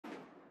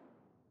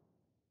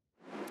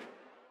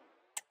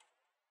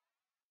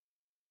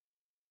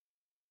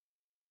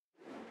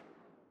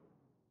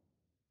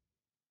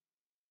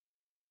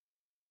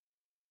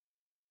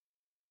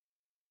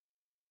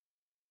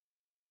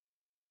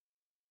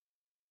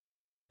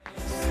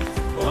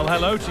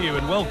hello to you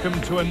and welcome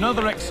to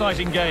another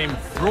exciting game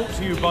brought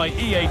to you by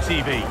EA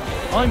TV.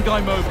 I'm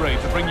Guy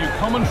Mowbray to bring you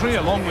commentary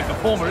along with the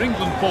former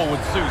England forward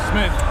Sue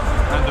Smith.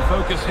 And the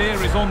focus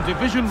here is on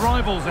division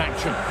rivals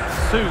action.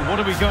 Sue, what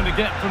are we going to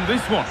get from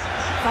this one?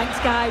 Thanks,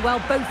 Guy. Well,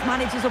 both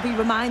managers will be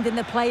reminding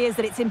the players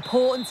that it's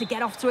important to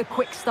get off to a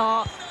quick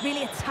start,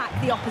 really attack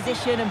the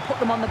opposition and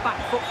put them on the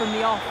back foot from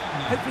the off.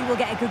 Hopefully we'll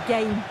get a good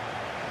game.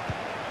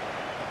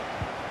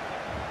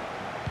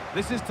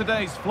 This is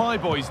today's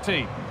Flyboys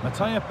team.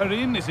 Matteo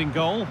Perin is in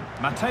goal.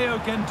 Matteo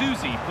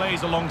Guendouzi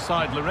plays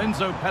alongside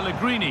Lorenzo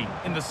Pellegrini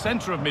in the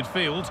centre of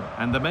midfield.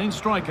 And the main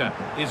striker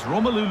is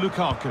Romelu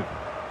Lukaku.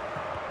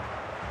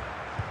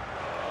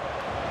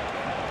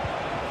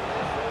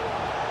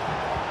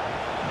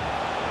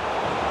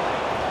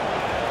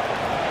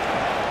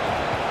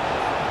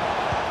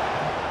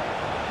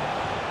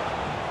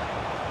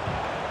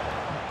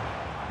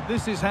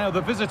 This is how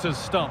the visitors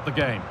start the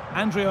game.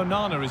 Andre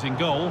Onana is in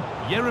goal.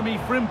 Yeremy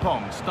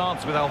Frimpong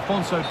starts with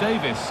Alphonso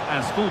Davies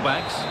as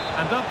fullbacks.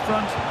 And up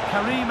front,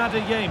 Karim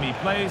Adeyemi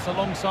plays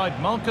alongside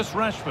Marcus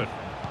Rashford.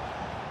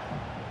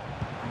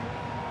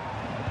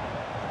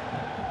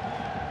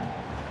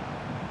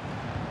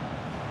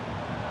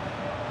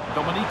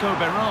 Domenico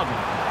Berardi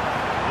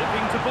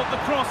looking to put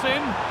the cross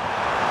in.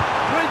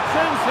 Great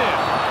chance here.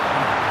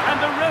 And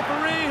the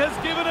referee has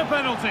given a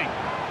penalty.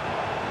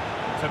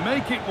 To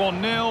make it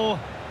 1-0.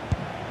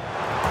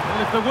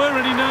 Well, if there were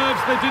any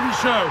nerves, they didn't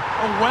show.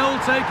 A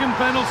well-taken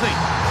penalty.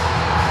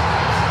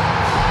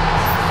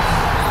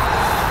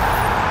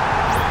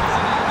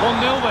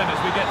 1-0 then as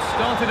we get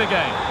started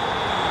again.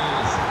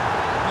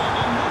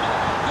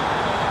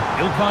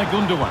 İlkay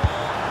Gundogan.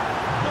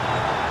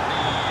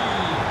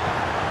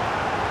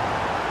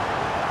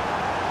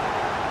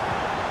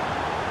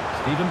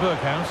 Steven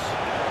Berghuis.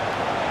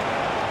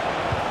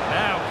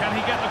 Now, can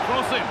he get the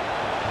cross in?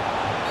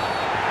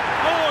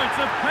 Oh, it's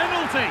a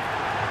penalty!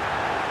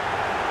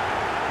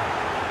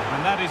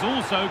 And that is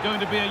also going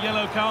to be a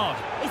yellow card.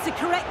 It's a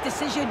correct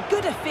decision.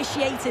 Good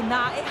officiating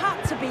that. It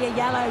had to be a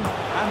yellow.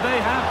 And they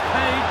have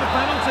paid the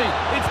penalty.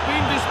 It's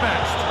been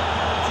dispatched.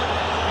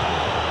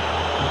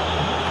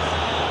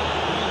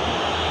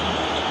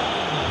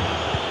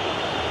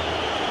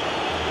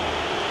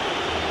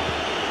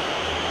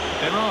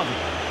 Berardi.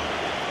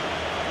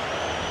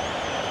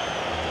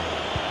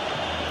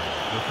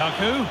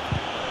 Lukaku.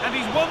 And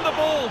he's won the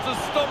ball to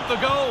stop the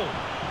goal.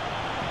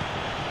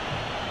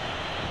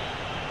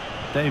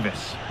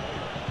 Davies.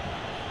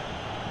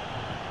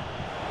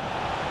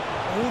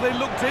 Oh, they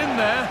looked in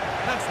there.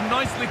 That's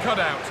nicely cut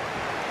out.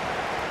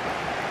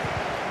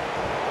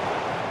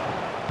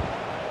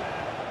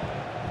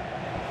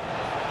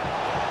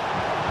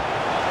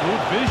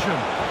 Good vision.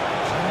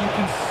 And you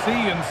can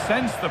see and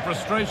sense the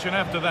frustration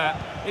after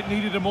that. It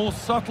needed a more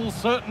subtle,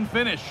 certain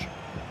finish.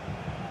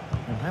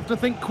 We'll have to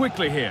think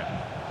quickly here.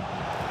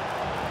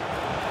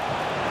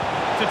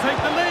 To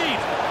take the lead.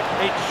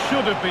 It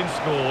should have been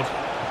scored.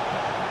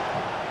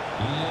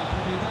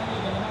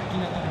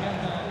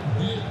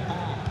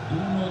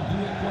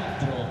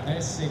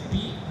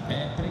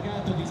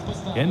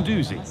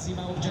 Guendouzi.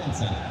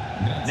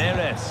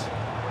 Neres.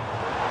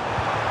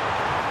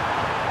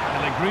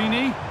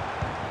 Pellegrini.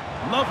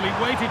 Lovely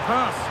weighted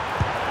pass.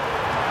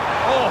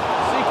 Oh,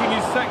 seeking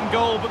his second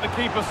goal, but the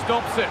keeper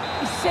stops it.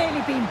 He's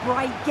certainly been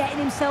bright, getting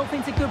himself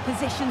into good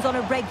positions on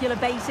a regular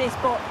basis,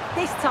 but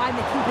this time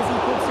the keeper's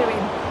equal to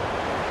him.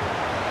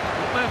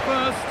 Got there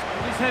first,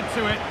 his head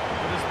to it,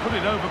 but has put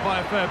it over by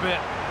a fair bit.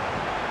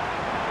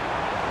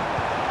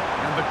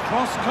 And the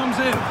cross comes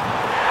in.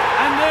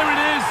 And there it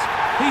is.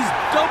 He's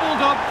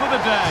doubled up for the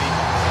day.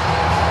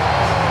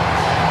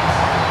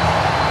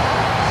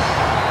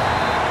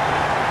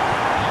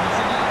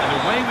 And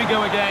away we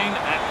go again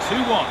at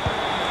 2-1.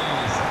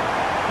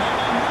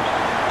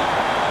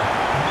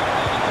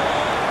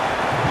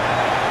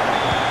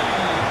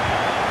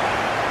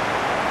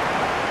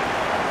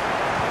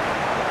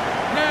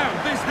 Now,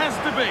 this has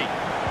to be.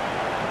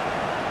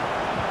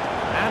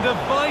 And a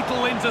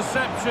vital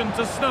interception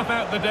to snuff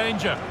out the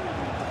danger.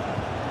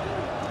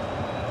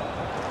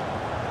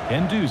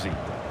 Guendouzi.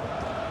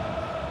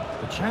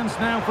 The chance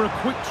now for a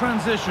quick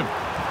transition.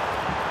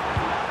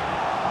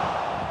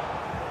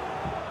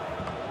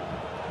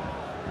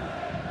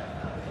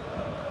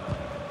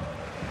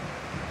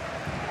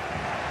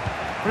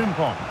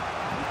 Frimpong.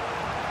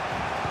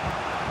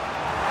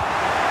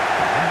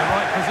 In the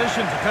right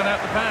position to cut out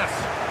the pass.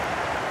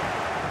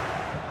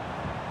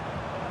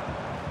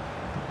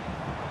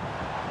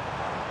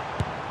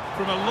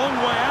 From a long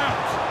way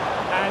out.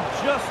 And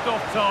just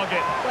off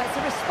target. Well, it's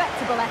a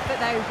respectable effort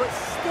though, but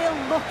still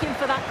looking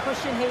for that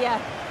cushion here.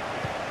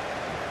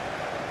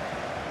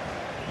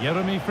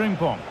 Yeremy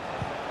Frimpong.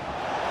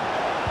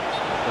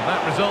 But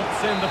that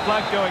results in the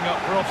flag going up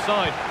for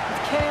offside.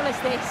 It's careless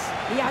this.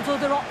 He had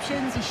other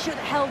options. He should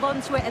have held on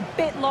to it a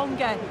bit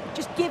longer.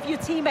 Just give your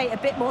teammate a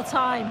bit more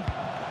time.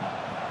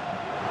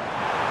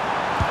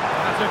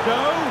 That's a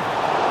go.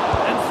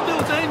 And still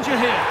danger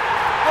here.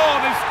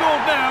 Oh, they've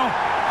scored now.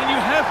 And you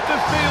have to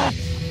feel...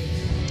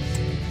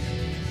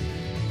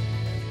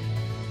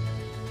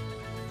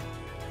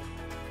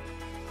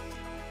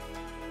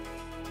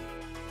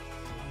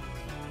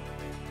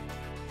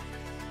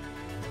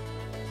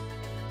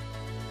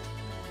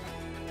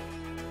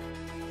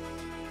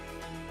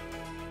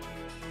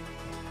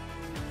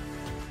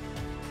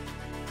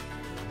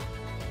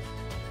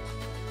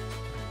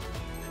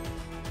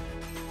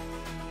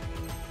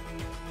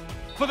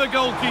 for the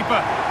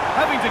goalkeeper,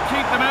 having to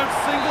keep them out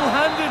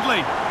single-handedly.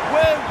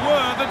 Where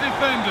were the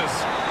defenders?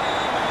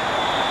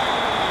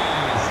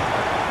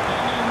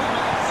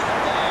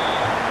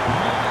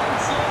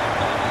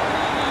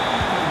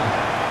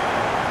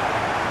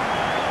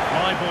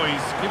 My boys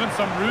given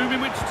some room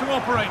in which to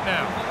operate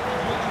now.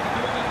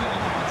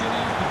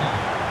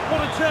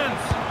 What a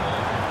chance!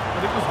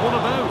 But it was one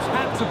of those,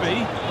 had to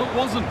be, but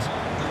wasn't.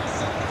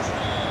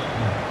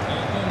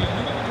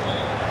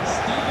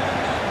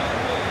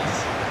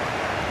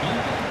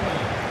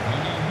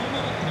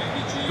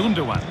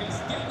 Gundogan.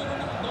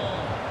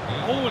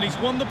 Oh, and he's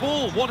won the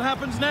ball. What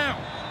happens now?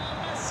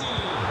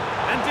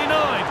 And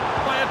denied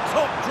by a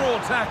top-draw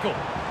tackle.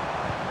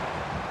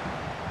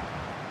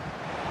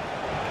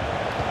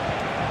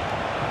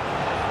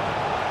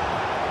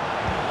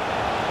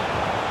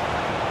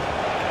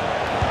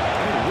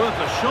 Oh, worth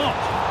a shot.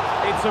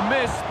 It's a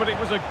miss, but it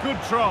was a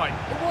good try.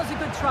 It was a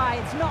good try.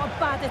 It's not a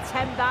bad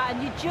attempt, that,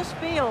 and you just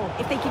feel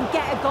if they can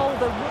get a goal,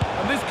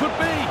 and this could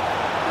be.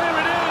 There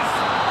it is.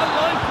 A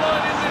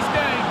lifeline in this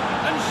game.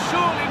 And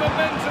surely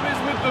momentum is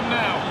with them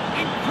now.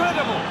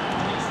 Incredible.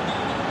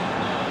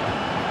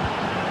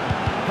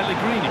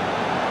 Pellegrini.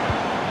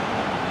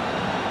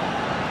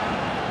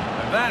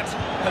 And that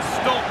has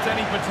stopped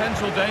any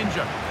potential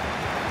danger.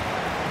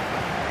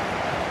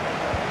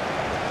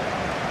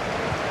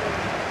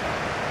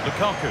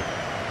 Lukaku.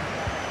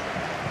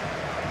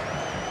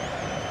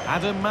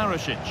 Adam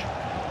Marasic.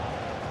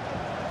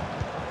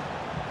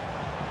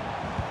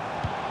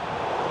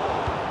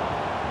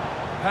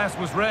 Pass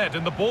was read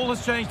and the ball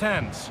has changed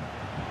hands.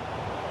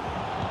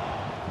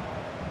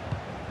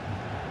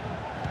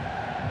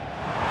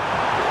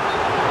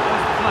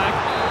 Flag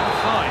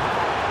offside.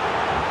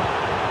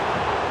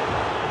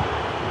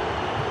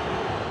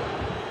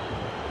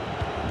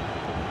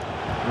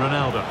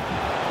 Ronaldo.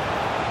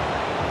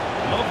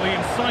 Lovely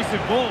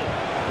incisive ball.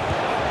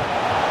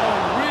 Oh,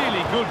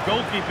 really good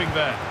goalkeeping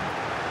there.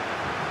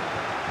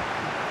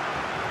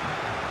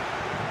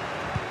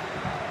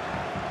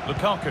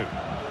 Lukaku.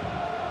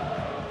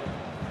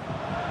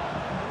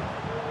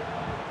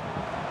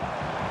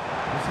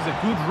 This is a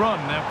good run.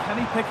 Now, can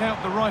he pick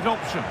out the right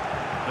option?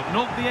 But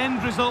not the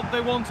end result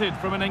they wanted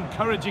from an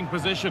encouraging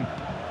position.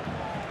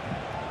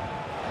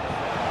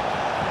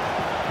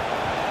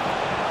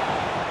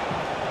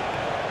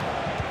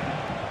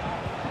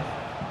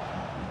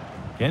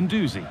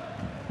 Guendouzi.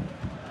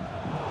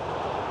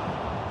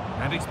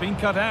 And it's been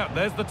cut out.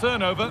 There's the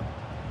turnover.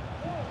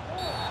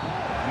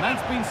 And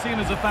that's been seen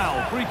as a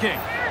foul. Free kick.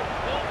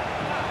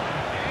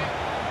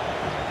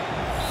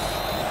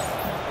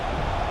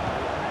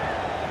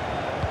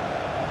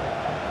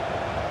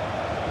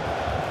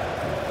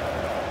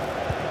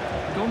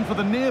 Gone for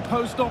the near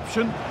post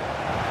option. And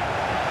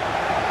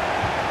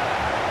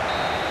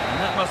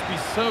that must be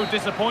so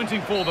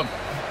disappointing for them.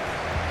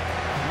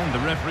 And the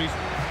referees.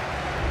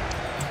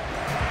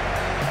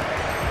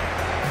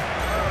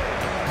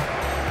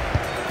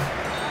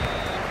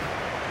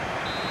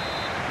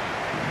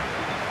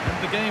 And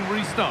the game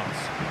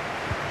restarts.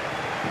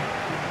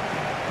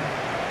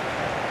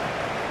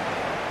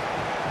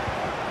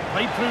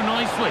 Played through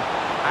nicely.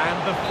 And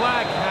the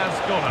flag has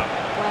gone up.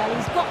 Well,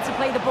 he's got to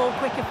play the ball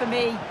quicker for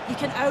me. You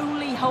can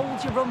only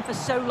hold your run for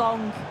so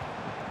long.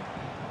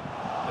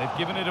 They've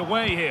given it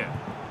away here.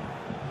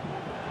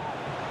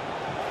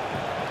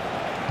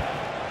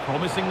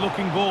 Promising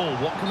looking ball.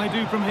 What can they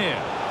do from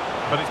here?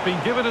 But it's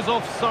been given as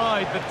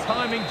offside. The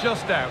timing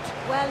just out.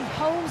 Well, he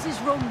holds his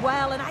run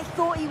well, and I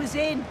thought he was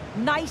in.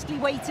 Nicely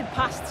weighted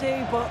pass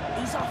too, but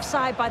he's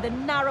offside by the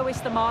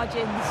narrowest of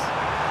margins.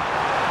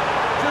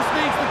 Just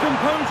needs the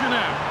composure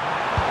now.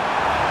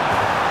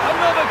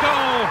 Another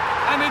goal,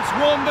 and it's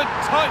one that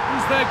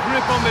tightens their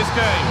grip on this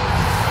game.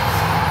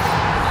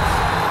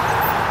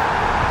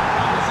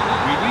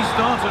 We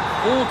restart at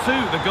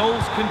 4-2. The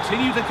goals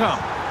continue to come.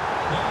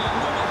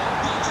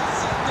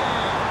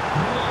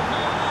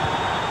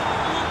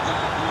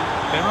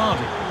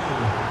 Berardi.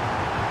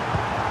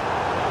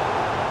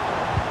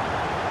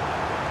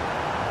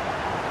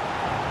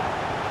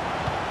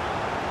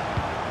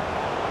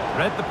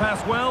 Read the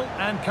pass well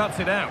and cuts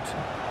it out.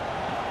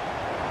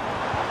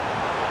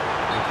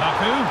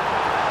 Lukaku,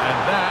 and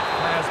that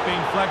has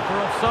been flagged for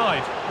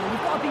offside. Well,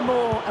 you've got to be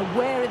more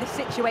aware of the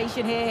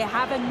situation here.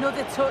 Have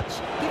another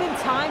touch. Give him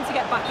time to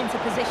get back into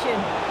position.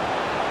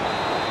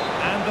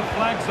 And the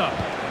flag's up.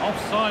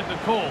 Offside the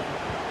call.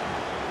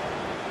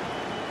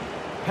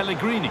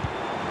 Pellegrini.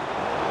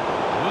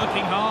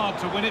 Working hard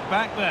to win it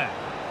back there.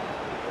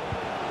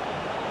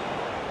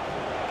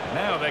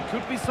 Now there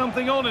could be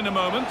something on in a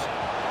moment.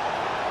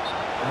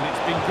 And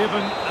it's been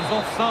given as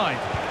offside.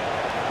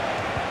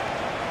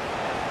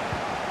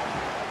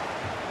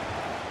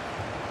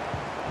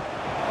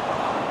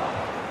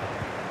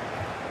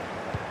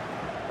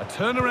 A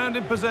turnaround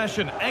in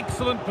possession.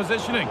 Excellent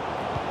positioning.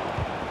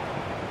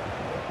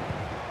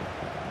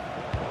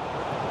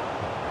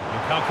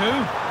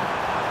 Lukaku.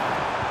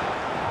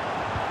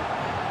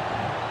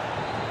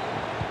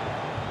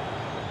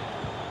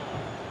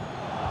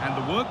 And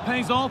the work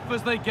pays off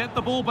as they get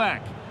the ball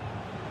back.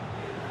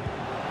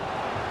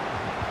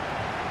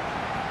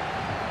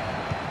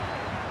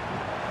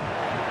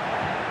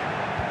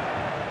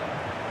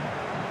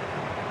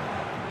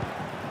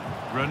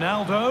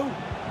 Ronaldo.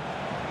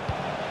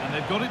 And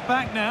they've got it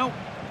back now.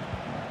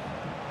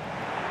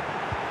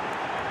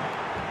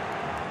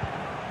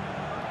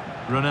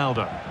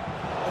 Ronaldo.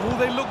 Oh,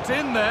 they looked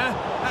in there.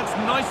 That's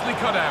nicely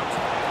cut out.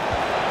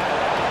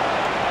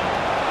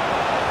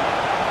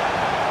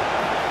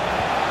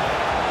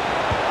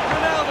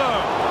 Ronaldo.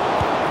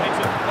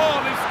 Oh,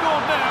 they've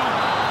scored now.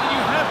 And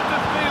you have to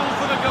feel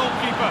for the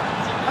goalkeeper,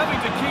 having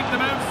to keep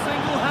them out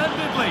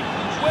single-handedly.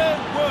 Where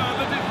were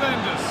the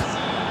defenders?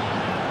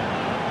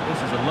 This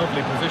is a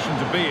lovely position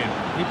to be in,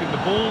 keeping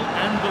the ball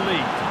and the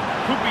lead.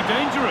 Could be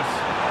dangerous.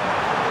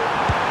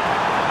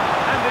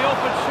 And the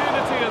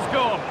opportunity has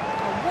gone.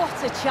 What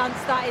a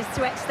chance that is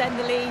to extend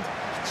the lead.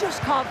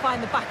 Just can't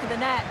find the back of the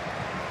net.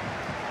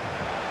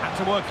 Had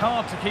to work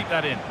hard to keep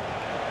that in.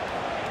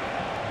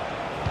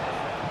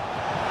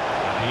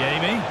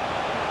 Eafc.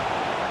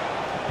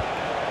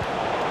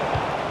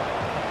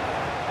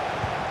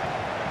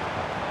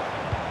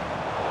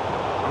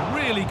 A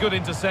really good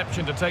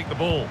interception to take the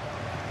ball.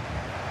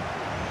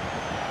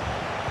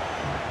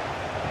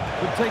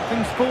 Could take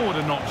things forward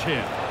a notch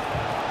here.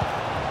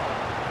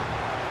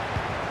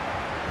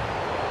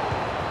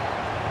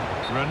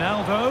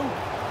 Ronaldo,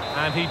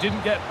 and he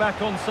didn't get back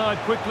onside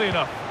quickly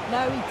enough.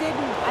 No, he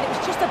didn't, and it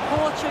was just a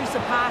poor choice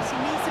of pass. He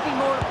needs to be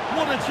more...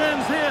 What a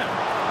chance here!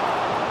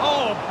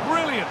 Oh,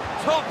 brilliant!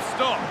 Top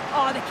stop!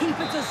 Oh, the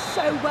keeper does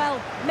so well.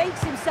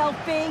 Makes himself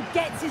big,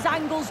 gets his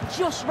angles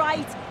just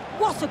right.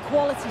 What a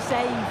quality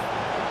save.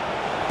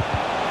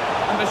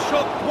 And the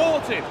shot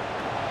thwarted.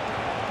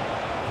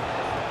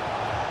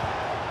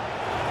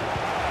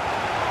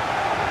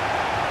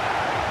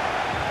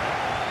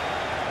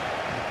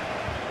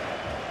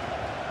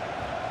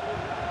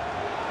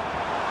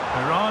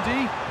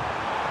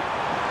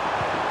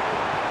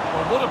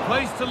 Well, what a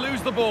place to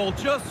lose the ball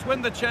just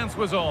when the chance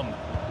was on.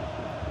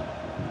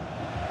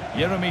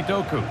 Jeremy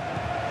Doku.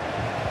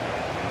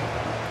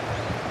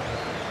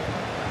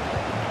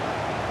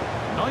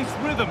 Nice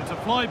rhythm to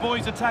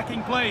Flyboy's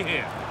attacking play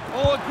here.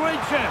 Oh, a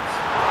great chance.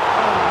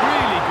 Oh,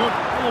 really good.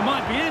 Oh,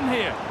 might be in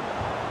here.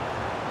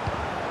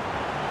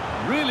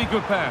 Really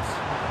good pass.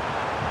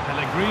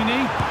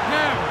 Pellegrini.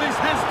 Now, this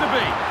has to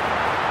be.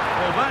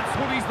 Well, that's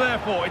what he's there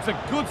for. It's a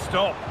good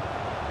stop.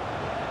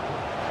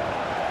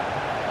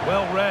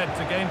 Well read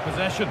to gain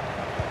possession.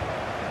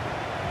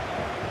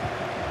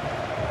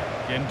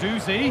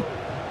 Guendouzi.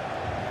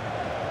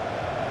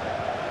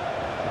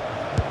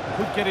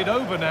 Could get it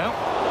over now.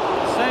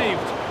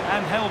 Saved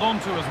and held on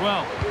to as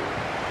well.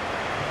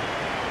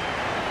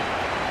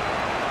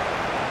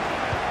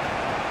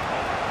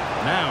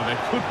 Now there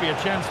could be a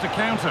chance to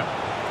counter.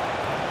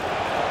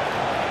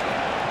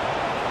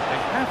 They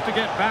have to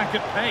get back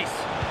at pace.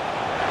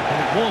 And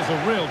it was a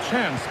real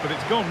chance, but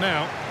it's gone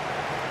now.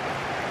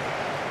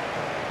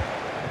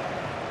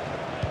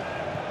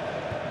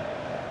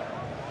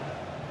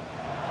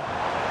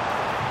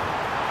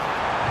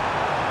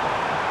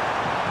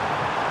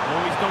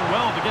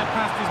 Well to get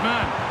past his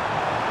man.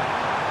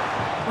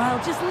 Well,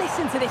 just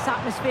listen to this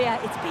atmosphere.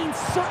 It's been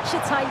such a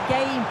tight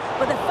game,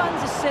 but the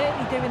fans are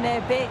certainly doing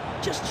their bit,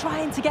 just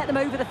trying to get them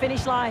over the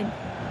finish line.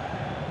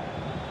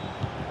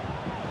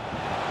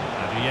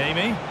 And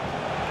Eafc.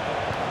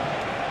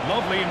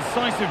 Lovely,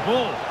 incisive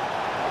ball.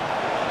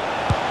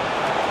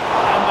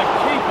 And the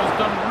keeper's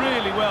done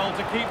really well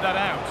to keep that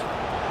out.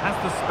 Has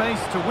the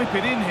space to whip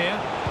it in here.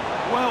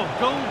 Well,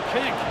 goal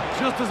kick,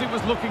 just as it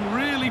was looking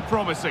really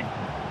promising.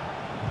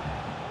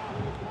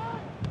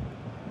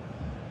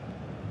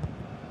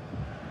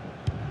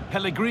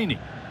 Pellegrini.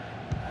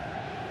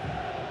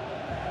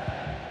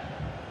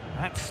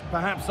 That's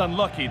perhaps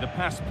unlucky, the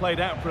pass played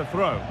out for a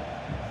throw.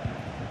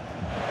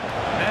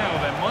 Now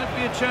there might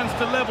be a chance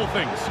to level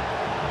things.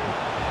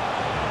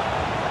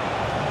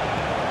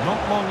 Not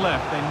long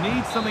left, they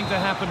need something to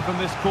happen from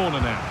this corner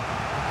now.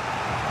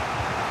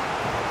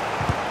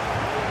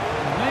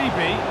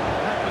 Maybe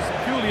that was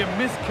purely a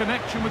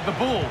misconnection with the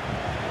ball.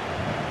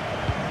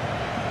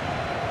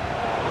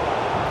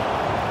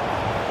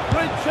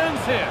 Great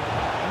chance here.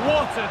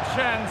 What a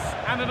chance,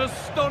 and an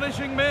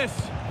astonishing miss.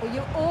 Well,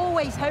 you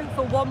always hope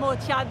for one more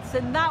chance,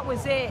 and that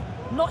was it.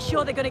 Not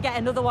sure they're going to get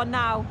another one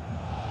now.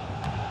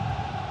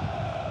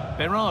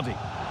 Berardi.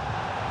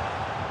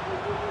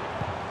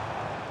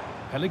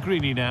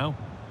 Pellegrini now.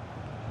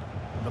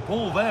 And the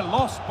ball there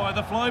lost by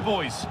the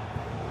Flyboys.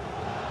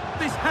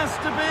 This has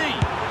to be.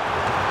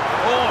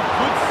 Oh,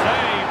 good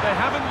save. They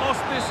haven't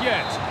lost this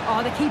yet.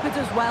 Oh, the keeper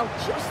does well.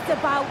 Just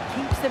about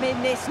keeps them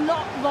in this.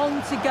 Not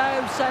long to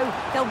go, so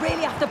they'll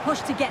really have to push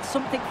to get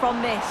something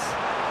from this.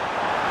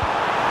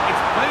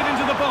 It's played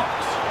into the box.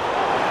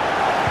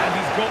 And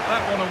he's got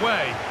that one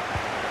away.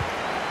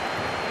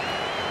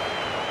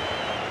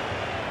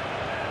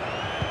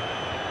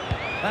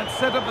 That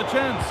set up the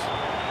chance.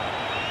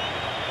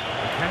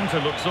 The counter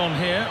looks on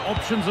here.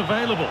 Options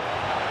available.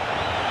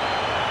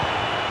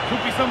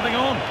 Could be something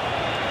on.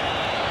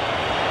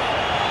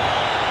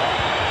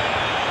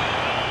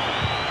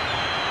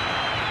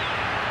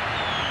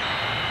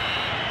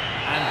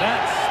 And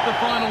that's the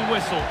final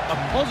whistle. A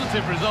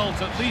positive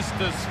result, at least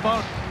as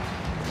far...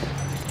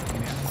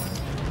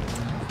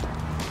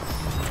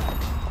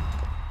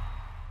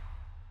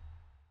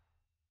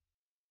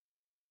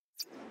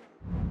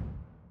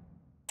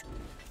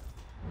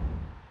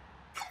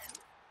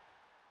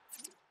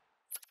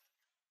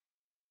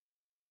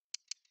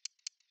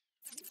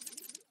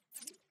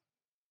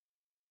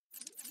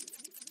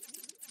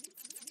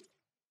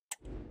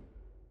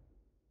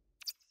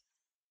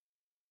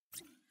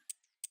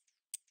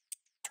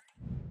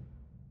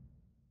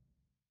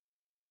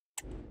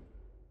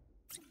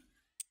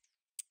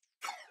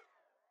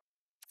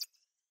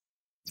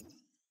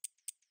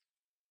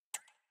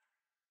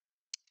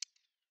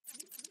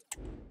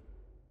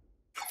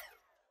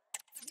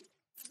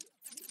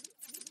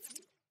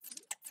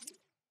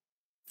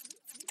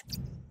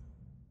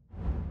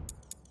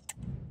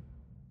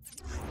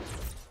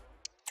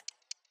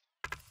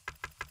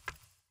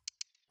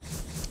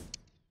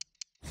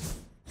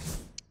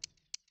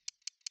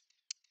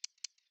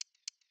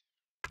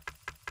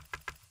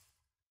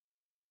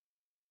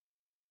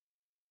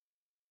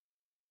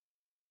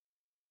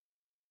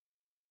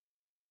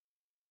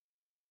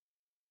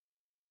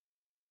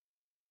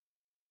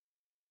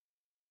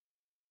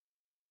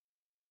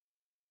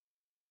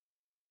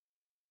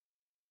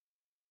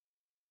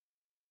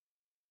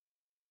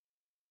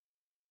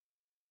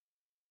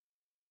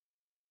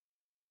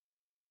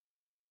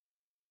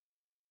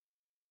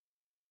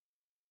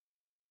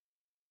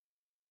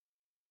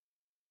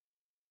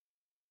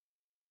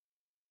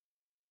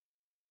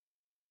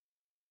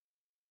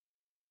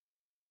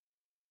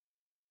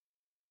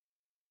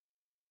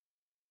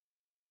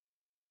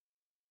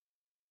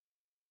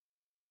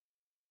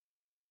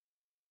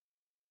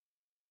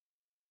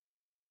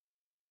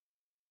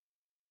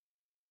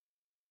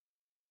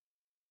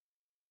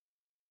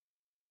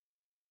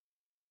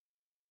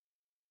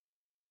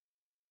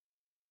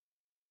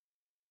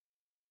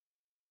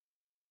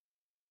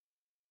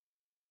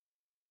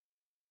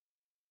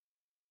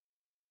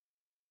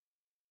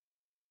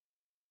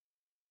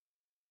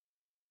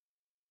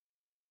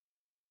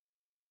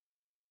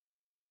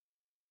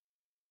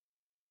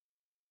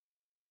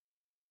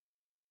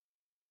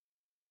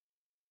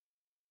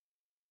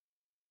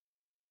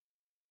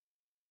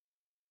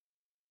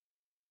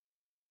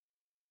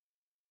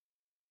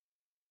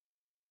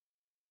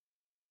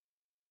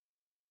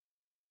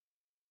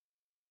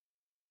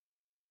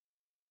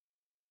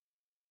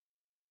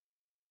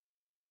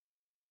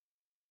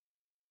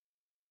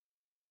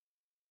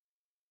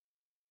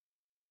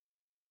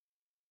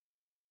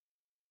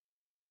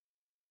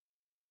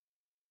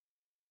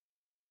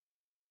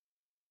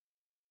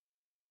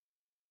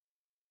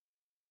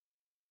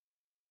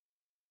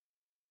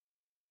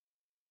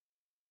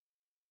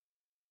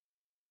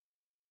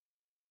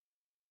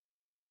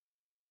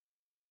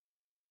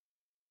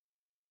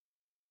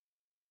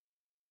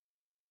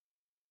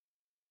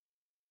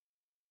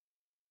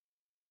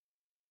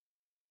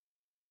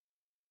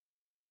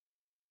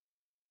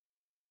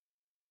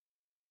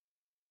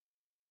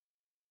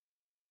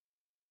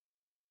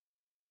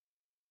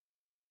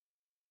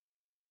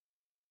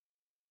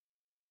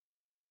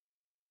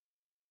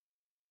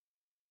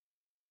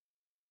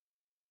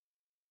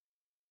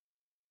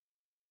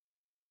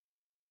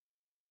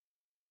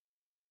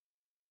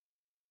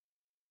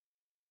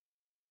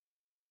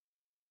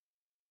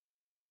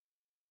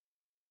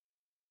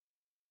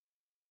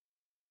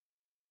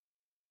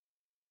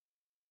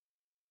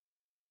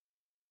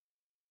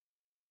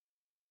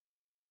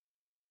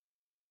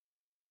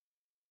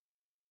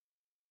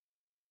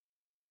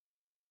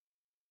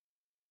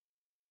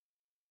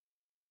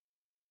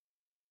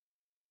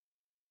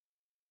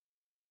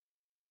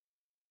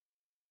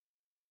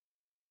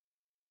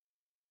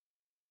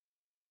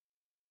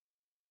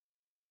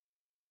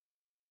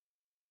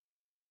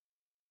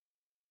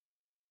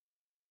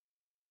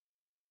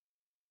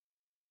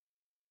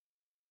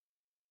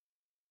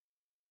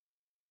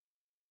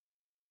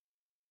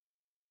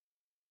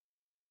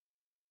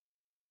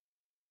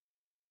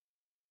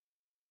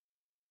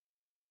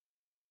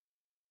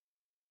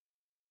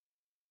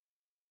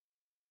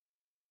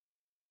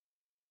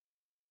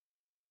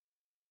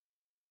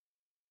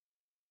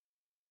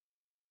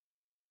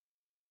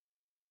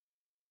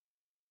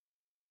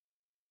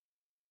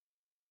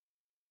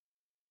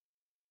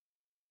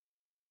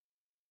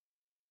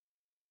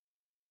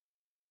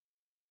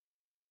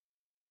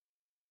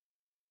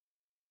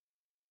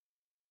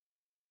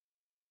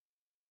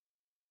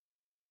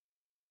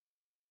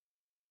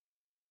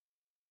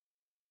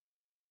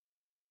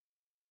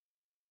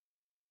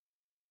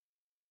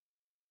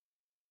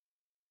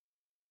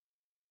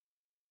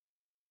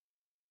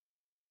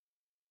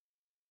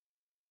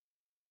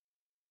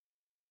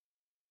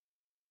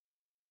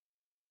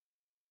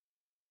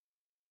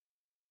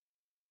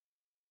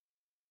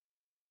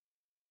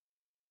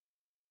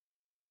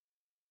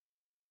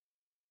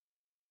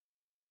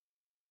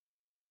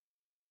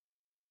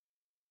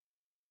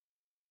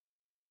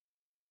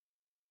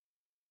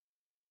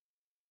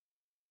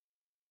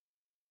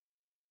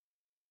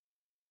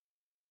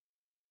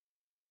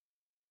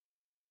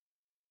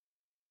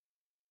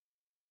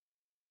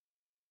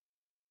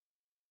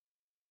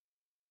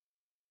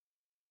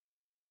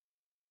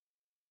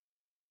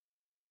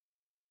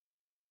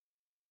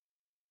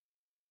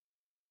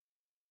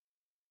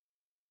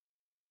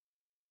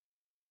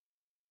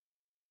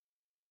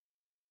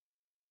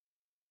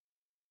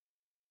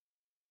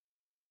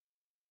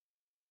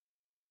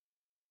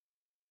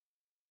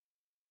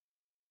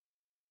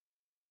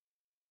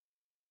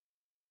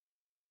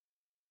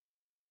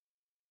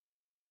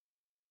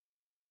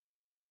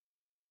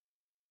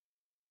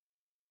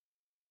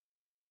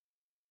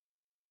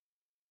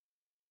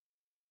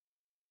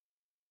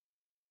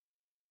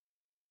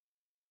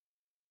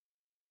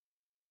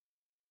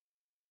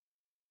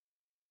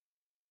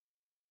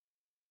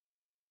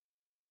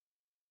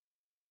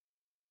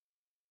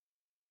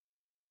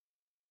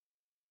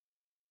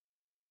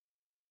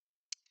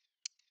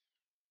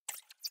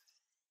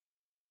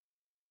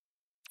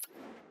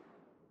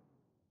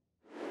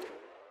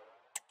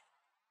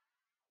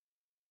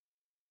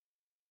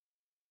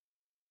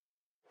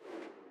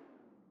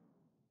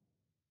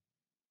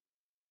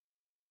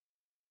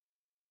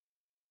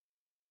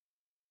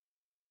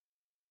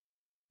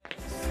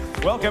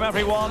 Welcome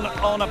everyone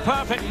on a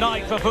perfect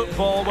night for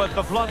football with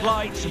the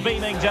floodlights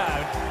beaming down.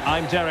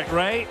 I'm Derek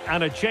Ray,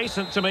 and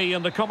adjacent to me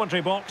in the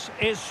commentary box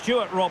is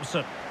Stuart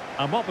Robson.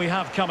 And what we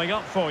have coming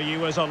up for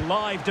you is a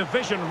live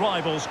division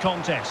rivals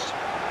contest.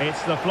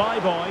 It's the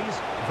Flyboys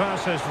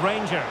versus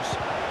Rangers.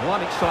 Well,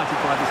 I'm excited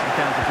by this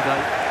encounter today.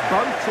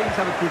 Both teams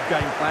have a good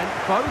game plan,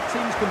 both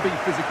teams can be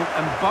physical,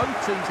 and both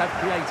teams have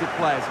creative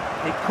players.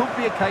 It could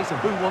be a case of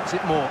who wants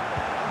it more.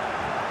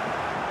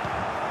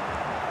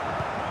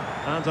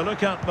 And to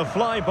look at the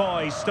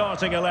Flyboys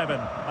starting 11.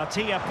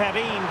 Mattia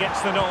Perin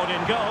gets the nod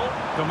in goal.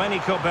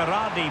 Domenico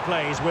Berardi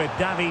plays with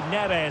David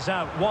Neres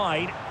out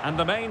wide. And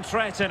the main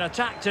threat in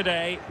attack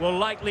today will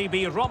likely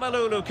be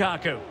Romelu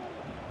Lukaku.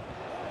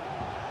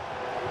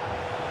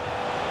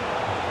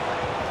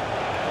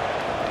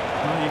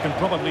 Well, you can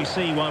probably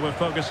see why we're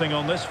focusing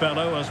on this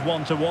fellow as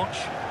one to watch.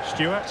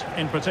 Stuart,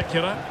 in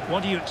particular,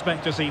 what do you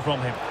expect to see from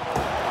him?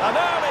 An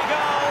early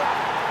goal!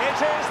 It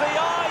is the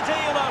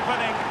ideal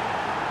opening.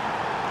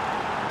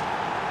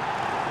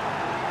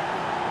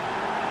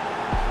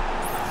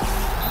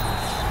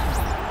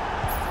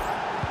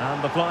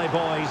 And the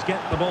Flyboys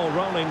get the ball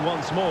rolling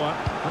once more.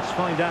 Let's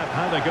find out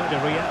how they're going to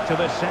react to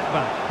this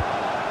setback.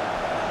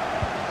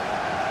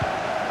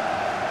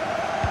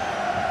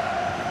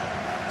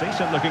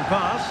 Decent looking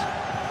pass.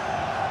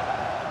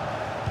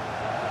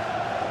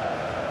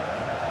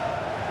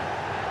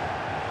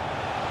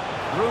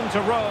 Room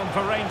to roam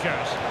for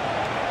Rangers.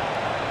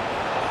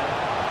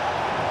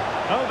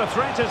 Oh, the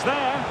threat is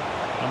there.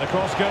 And the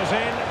cross goes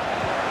in.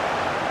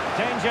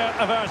 Danger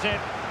averted.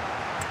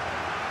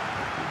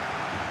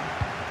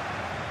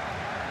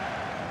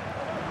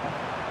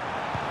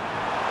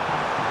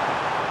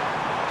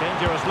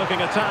 Dangerous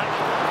looking attack.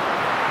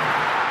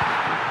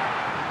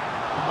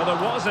 Well,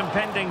 there was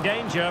impending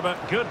danger, but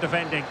good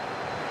defending.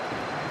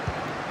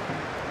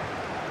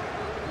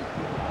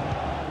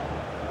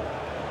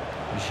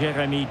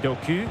 Jeremy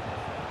Doku.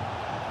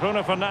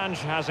 Bruno Fernandes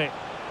has it.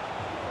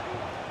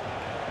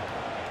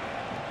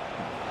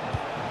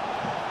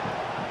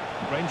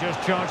 Rangers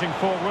charging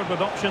forward with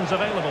options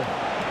available.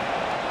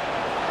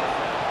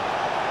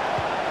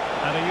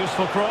 And a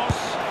useful cross.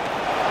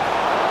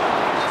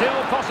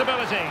 Still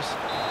possibilities.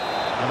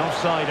 An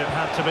offside it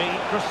had to be,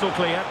 crystal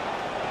clear.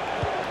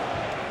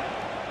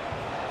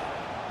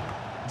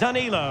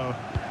 Danilo.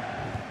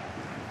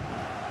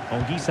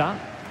 Ongisa.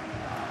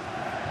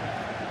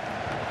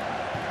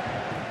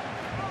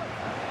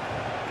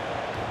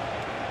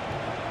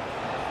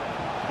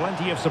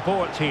 Plenty of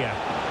support here.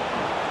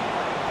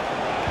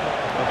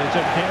 But they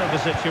took care of the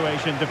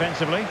situation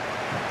defensively.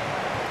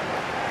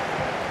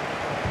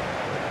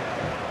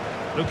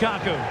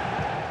 Lukaku.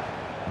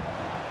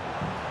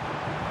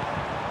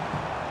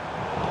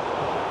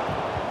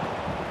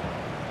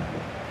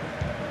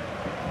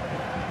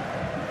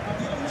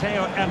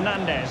 Theo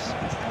Hernandez.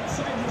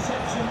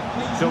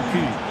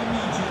 Doku.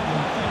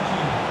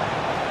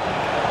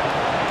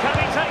 Can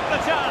he take the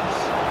chance?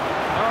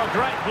 Oh,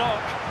 great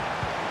block.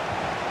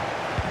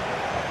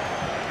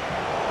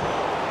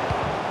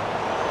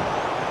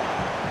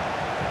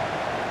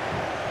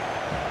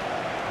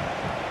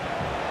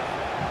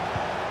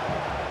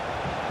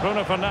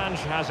 Bruno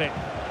Fernandes has it.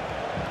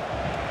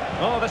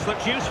 Oh, this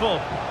looks useful.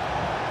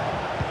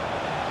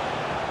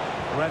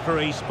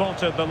 Referee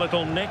spotted the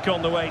little nick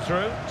on the way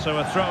through, so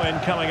a throw-in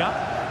coming up.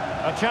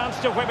 A chance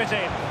to whip it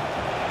in.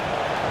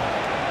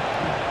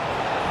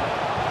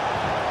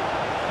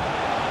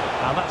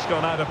 Now that's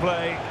gone out of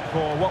play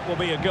for what will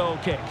be a goal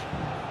kick.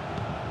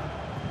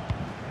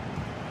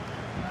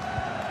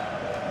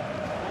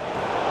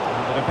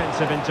 And the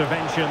defensive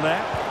intervention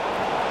there.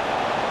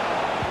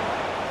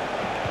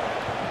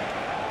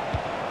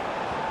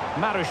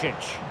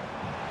 Marusic.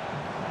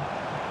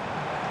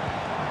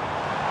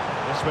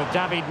 This with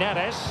David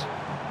Neres.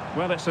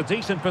 Well, it's a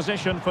decent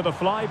position for the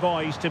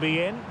Flyboys to be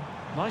in.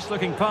 Nice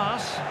looking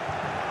pass.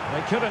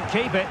 They couldn't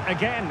keep it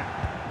again.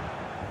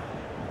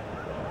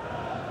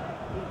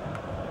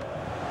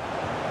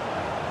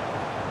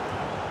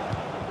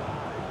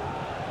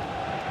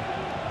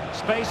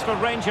 Space for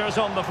Rangers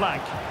on the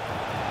flank.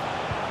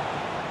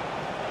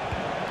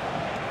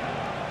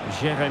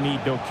 Jeremy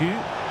Doku.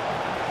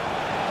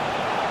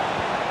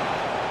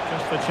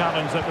 Just the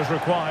challenge that was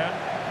required.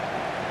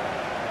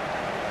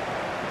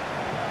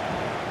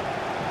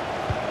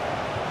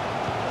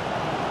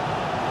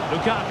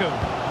 Lukaku.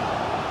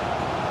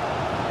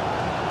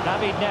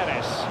 David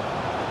Neres.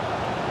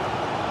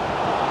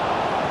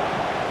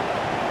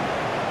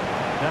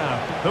 Now,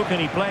 who can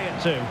he play it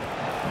to?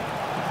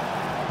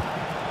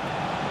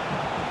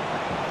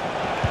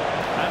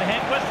 And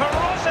hit with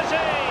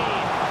ferocity!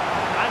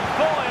 And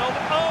foiled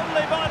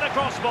only by the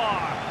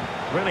crossbar.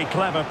 Really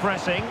clever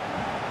pressing.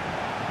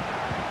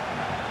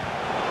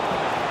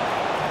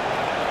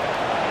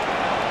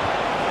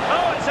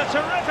 Oh, it's a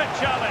terrific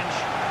challenge.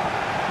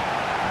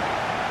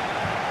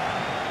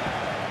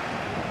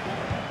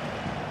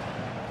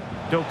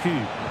 Doku.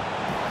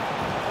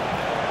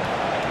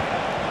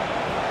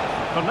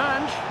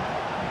 Fernandes.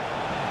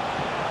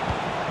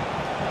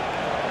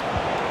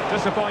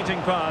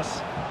 Disappointing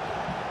pass.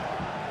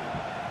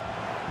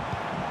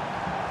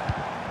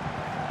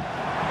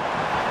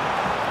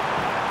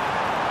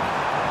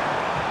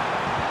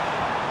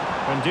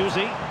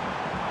 Guendouzi.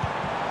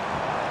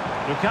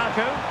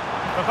 Lukaku.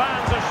 The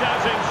fans are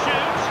shouting,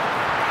 shoot!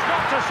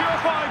 It's a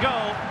surefire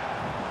goal.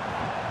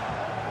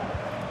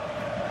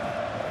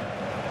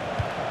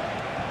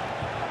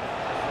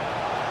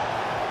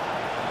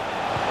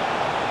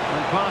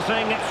 And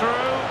passing it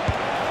through.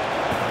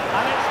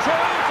 And it's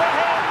two for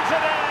him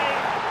today.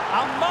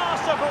 A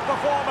masterful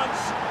performance.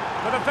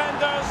 The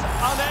defenders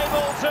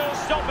unable to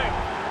stop him.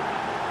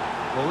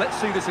 Well, let's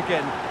see this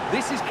again.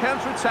 This is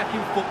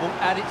counter-attacking football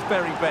at its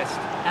very best.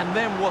 And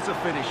then what a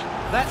finish.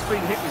 That's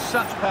been hit with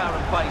such power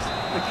and pace.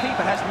 The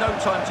keeper has no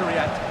time to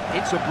react.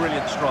 It's a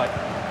brilliant strike.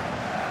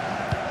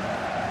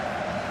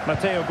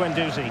 Matteo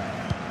Guendouzi.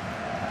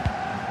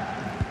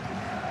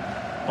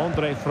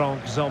 André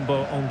Frank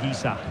Zombo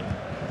Anguissa.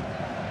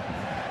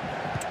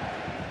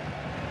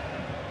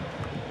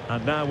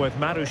 And now with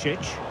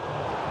Marušić.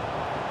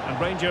 And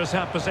Rangers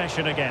have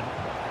possession again.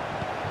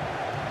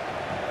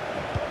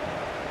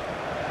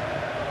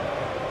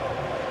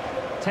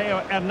 Theo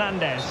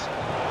Hernandez.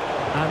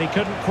 And he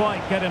couldn't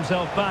quite get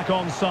himself back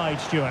on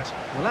side, Stuart.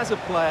 Well, as a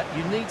player,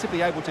 you need to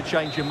be able to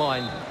change your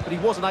mind. But he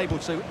wasn't able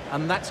to,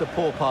 and that's a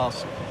poor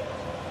pass.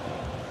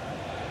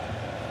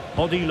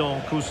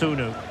 Odilon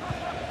Kusunu.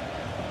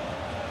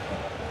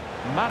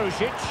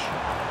 Marušić.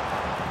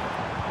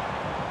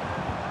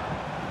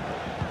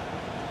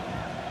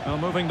 Well,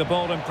 moving the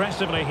ball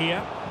impressively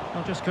here.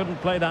 Well, just couldn't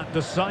play that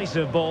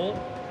decisive ball.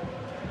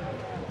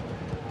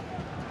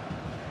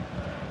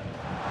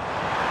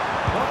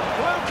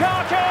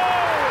 Lukaku!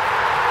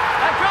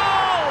 A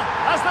goal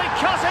as they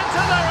cut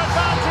into their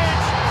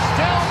advantage.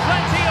 Still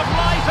plenty of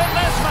life in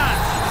this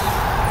match.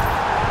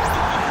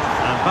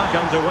 And back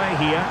underway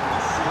here.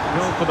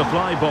 Goal for the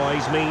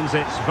Flyboys means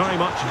it's very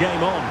much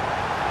game on.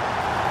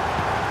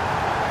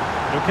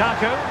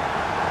 Lukaku.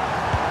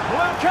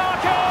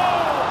 Lukaku!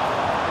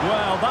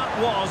 Well, that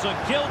was a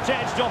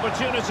gilt-edged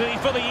opportunity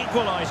for the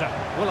equaliser.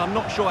 Well, I'm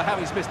not sure how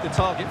he's missed the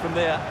target from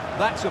there.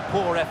 That's a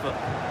poor effort.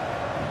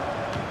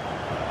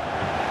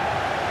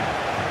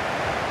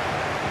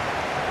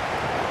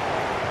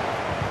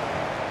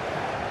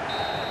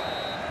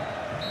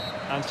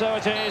 And so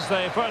it is,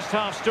 the first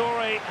half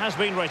story has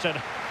been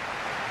written.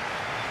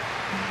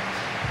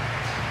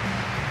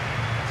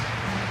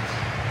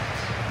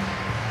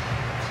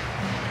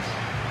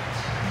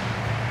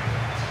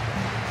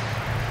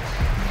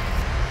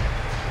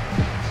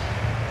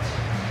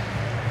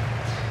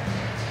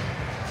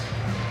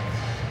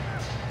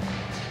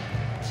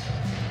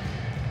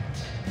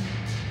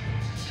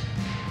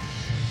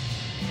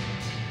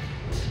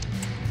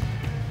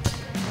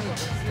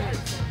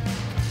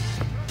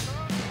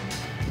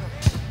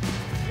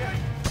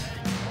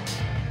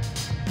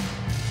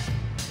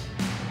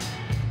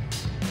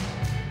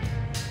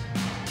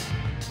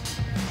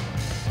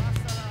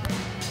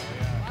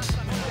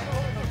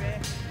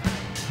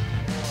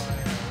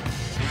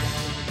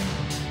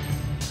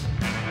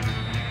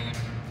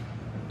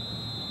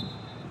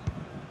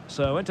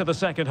 So into the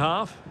second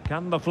half.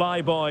 Can the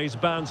Flyboys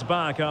bounce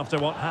back after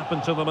what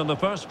happened to them in the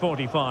first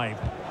 45?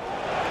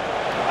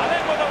 And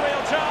in with a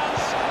real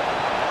chance.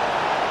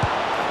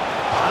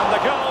 And the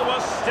goal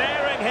was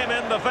staring him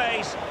in the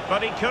face,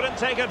 but he couldn't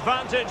take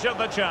advantage of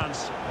the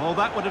chance. Well,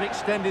 that would have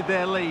extended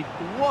their lead.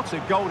 What a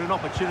golden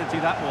opportunity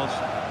that was.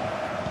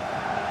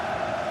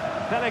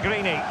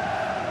 Pellegrini.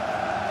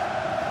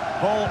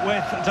 Ball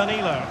with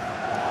Danilo.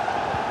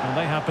 And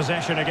they have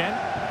possession again.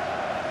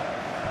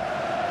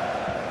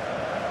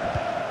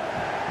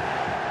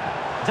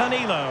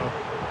 Danilo.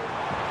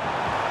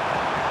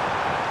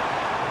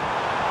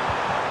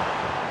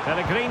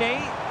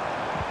 Pellegrini.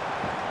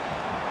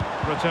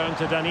 Return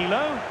to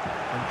Danilo.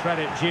 And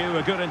credit due,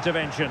 a good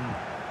intervention.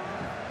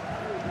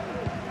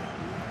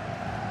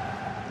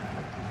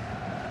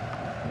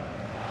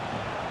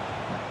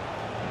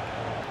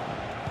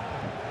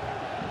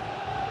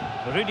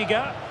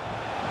 Rüdiger.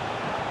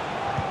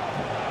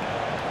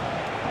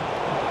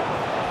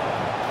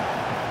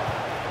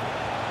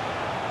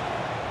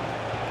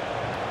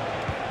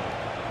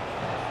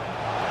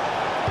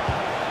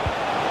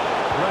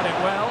 Read it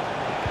well.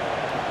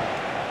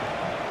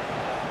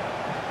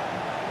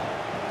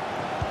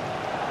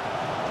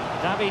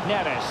 David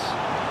Neres.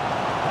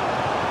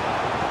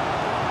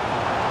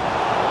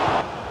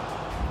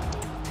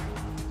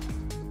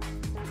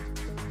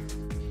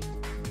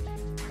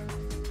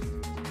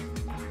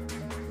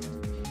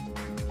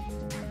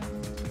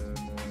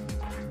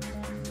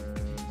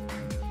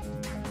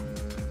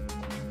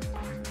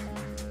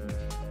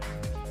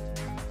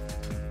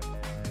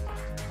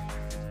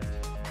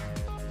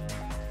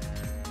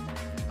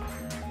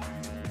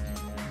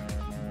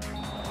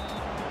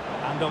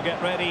 And they'll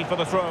get ready for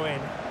the throw-in.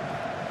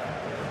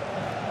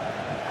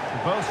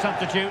 Both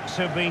substitutes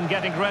who've been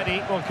getting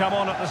ready will come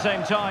on at the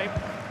same time.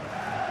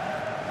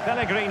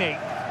 Pellegrini.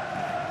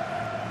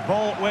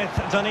 Ball with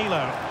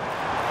Danilo.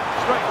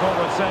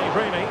 Straightforward save,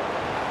 really.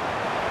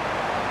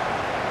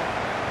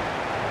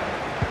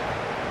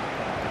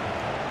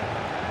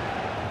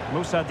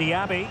 Moussa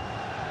Diaby.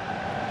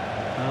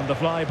 And the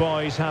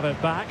Flyboys have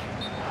it back.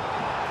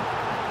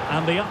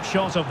 And the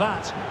upshot of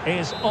that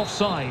is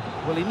offside.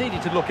 Well, he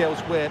needed to look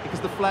elsewhere because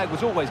the flag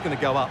was always going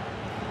to go up.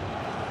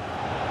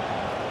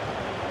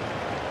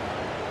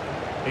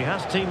 He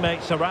has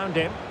teammates around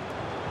him.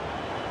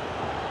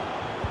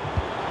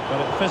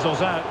 But it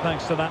fizzles out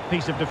thanks to that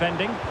piece of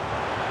defending.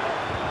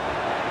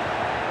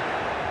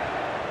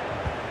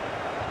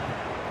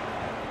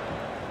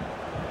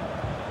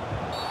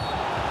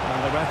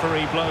 And the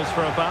referee blows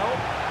for a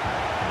foul.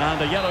 And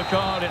a yellow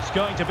card it's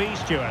going to be,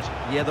 Stuart.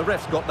 Yeah, the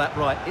ref's got that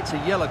right. It's a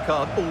yellow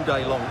card all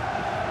day long.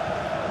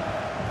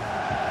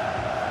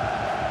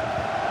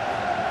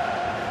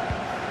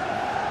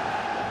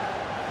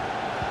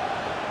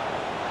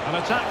 An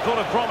attack full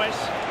of promise.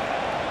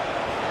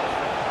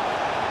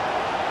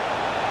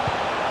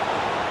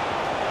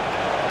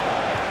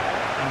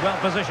 And well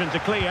positioned to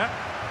clear.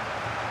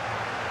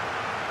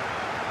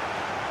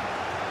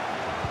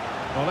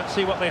 Well, let's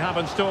see what they have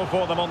in store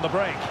for them on the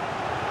break.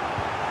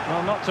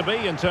 Well, not to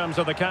be in terms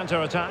of the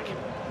counter-attack.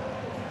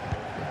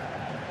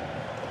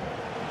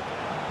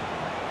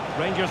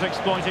 Rangers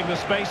exploiting the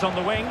space on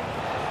the wing.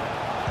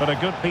 But a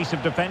good piece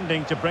of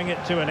defending to bring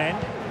it to an end.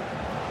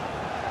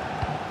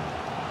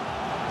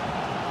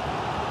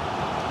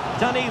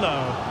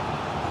 Danilo.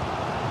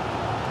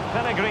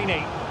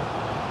 Pellegrini.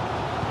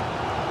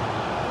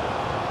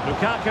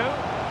 Lukaku.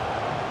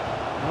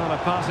 Well, a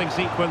passing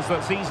sequence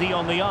that's easy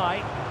on the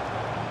eye.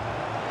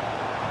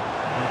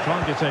 They're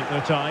trying to take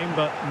their time,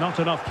 but not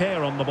enough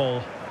care on the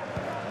ball.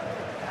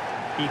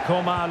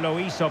 Ikoma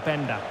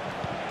Loisopenda.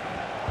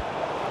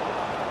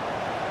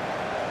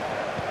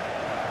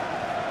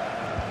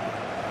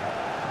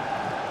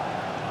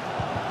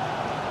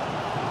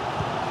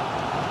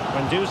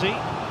 Guendouzi.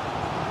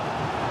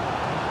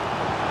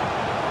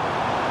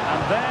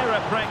 And there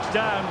it breaks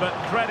down, but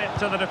credit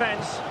to the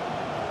defence.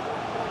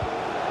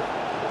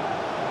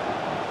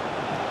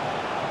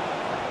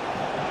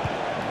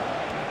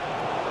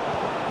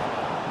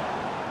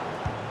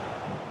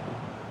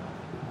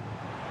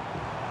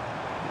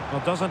 Well,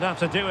 doesn't have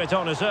to do it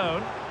on his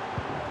own.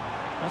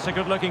 That's a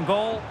good-looking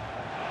ball.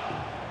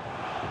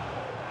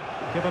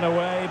 Given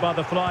away by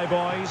the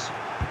Flyboys.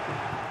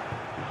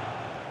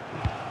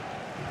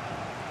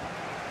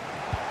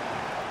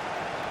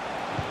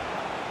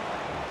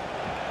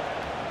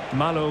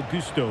 Malo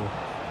Gusto.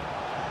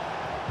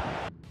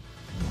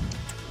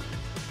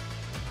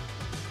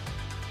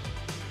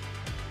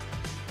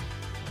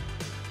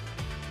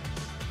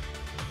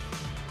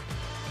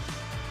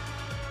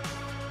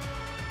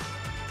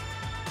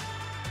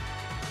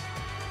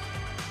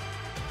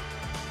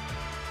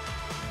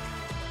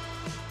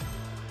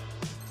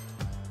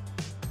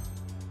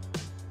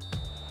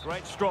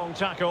 Great strong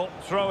tackle,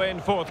 throw in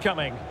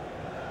forthcoming.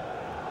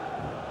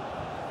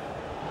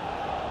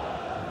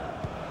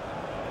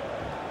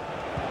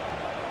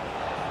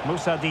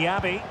 Moussa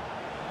Diaby.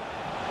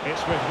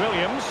 It's with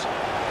Williams.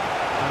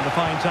 And the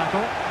fine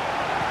tackle.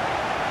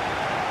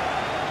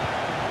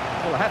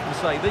 Well, I have to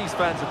say, these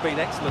fans have been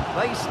excellent.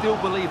 They still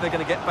believe they're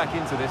going to get back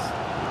into this.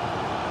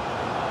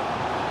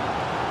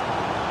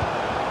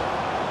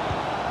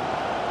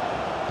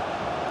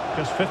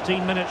 Just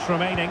 15 minutes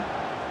remaining.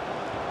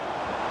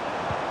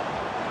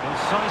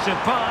 Incisive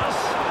pass.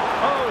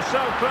 Oh, so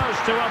close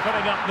to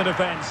opening up the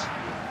defence.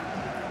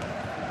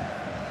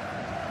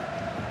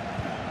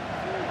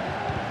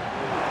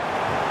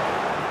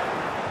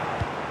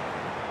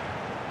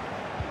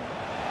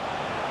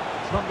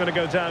 It's not going to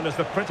go down as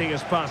the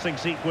prettiest passing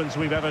sequence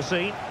we've ever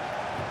seen.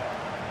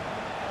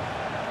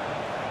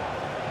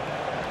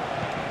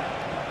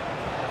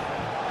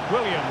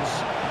 Williams.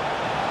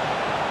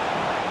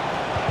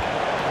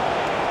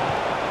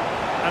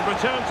 And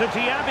return to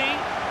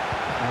Diaby.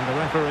 And the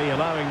referee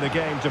allowing the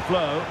game to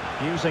flow,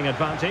 using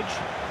advantage.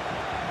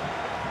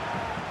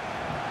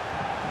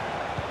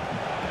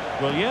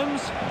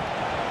 Williams.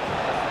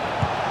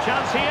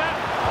 Chance here.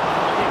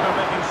 The keeper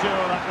making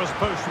sure that was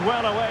pushed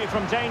well away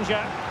from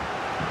danger.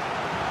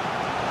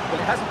 Well,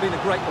 it hasn't been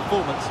a great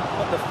performance,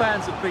 but the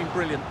fans have been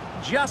brilliant.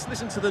 Just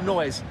listen to the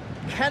noise.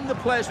 Can the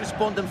players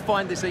respond and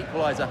find this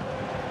equaliser?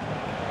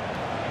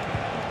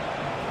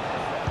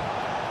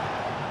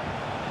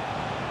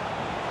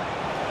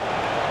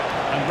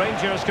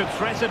 Rangers could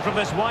threaten from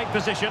this wide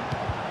position.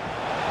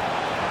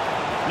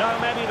 Now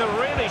maybe the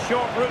really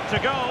short route to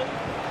goal.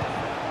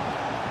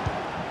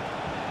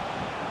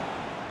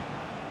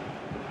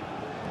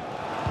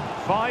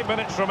 Five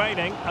minutes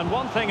remaining, and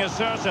one thing is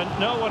certain,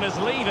 no one is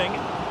leaving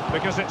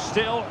because it's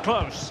still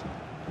close.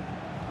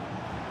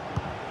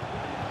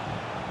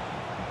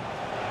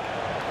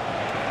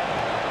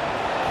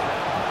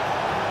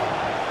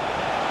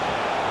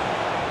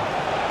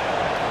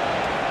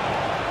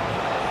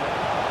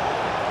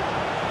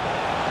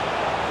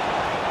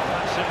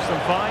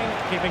 Fine,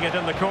 keeping it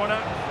in the corner.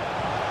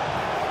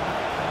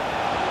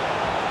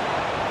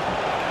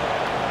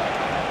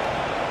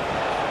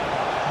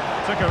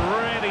 Took a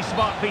really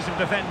smart piece of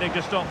defending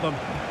to stop them.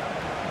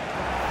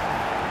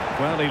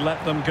 Well, he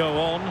let them go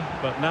on,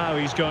 but now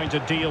he's going to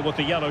deal with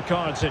the yellow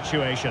card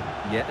situation.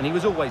 Yeah, and he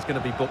was always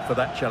going to be booked for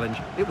that challenge.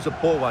 It was a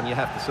poor one, you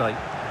have to say.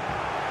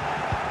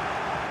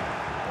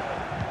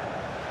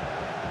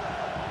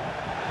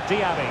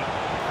 Diaby.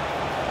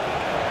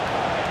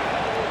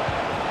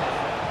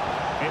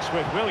 It's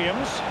with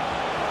Williams.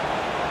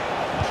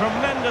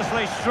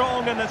 Tremendously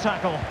strong in the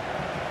tackle.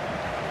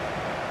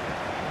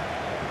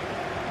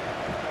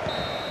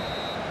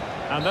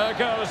 And there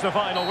goes the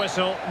final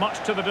whistle,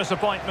 much to the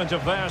disappointment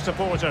of their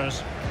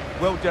supporters.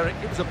 Well, Derek,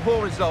 it was a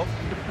poor result.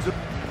 It was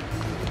a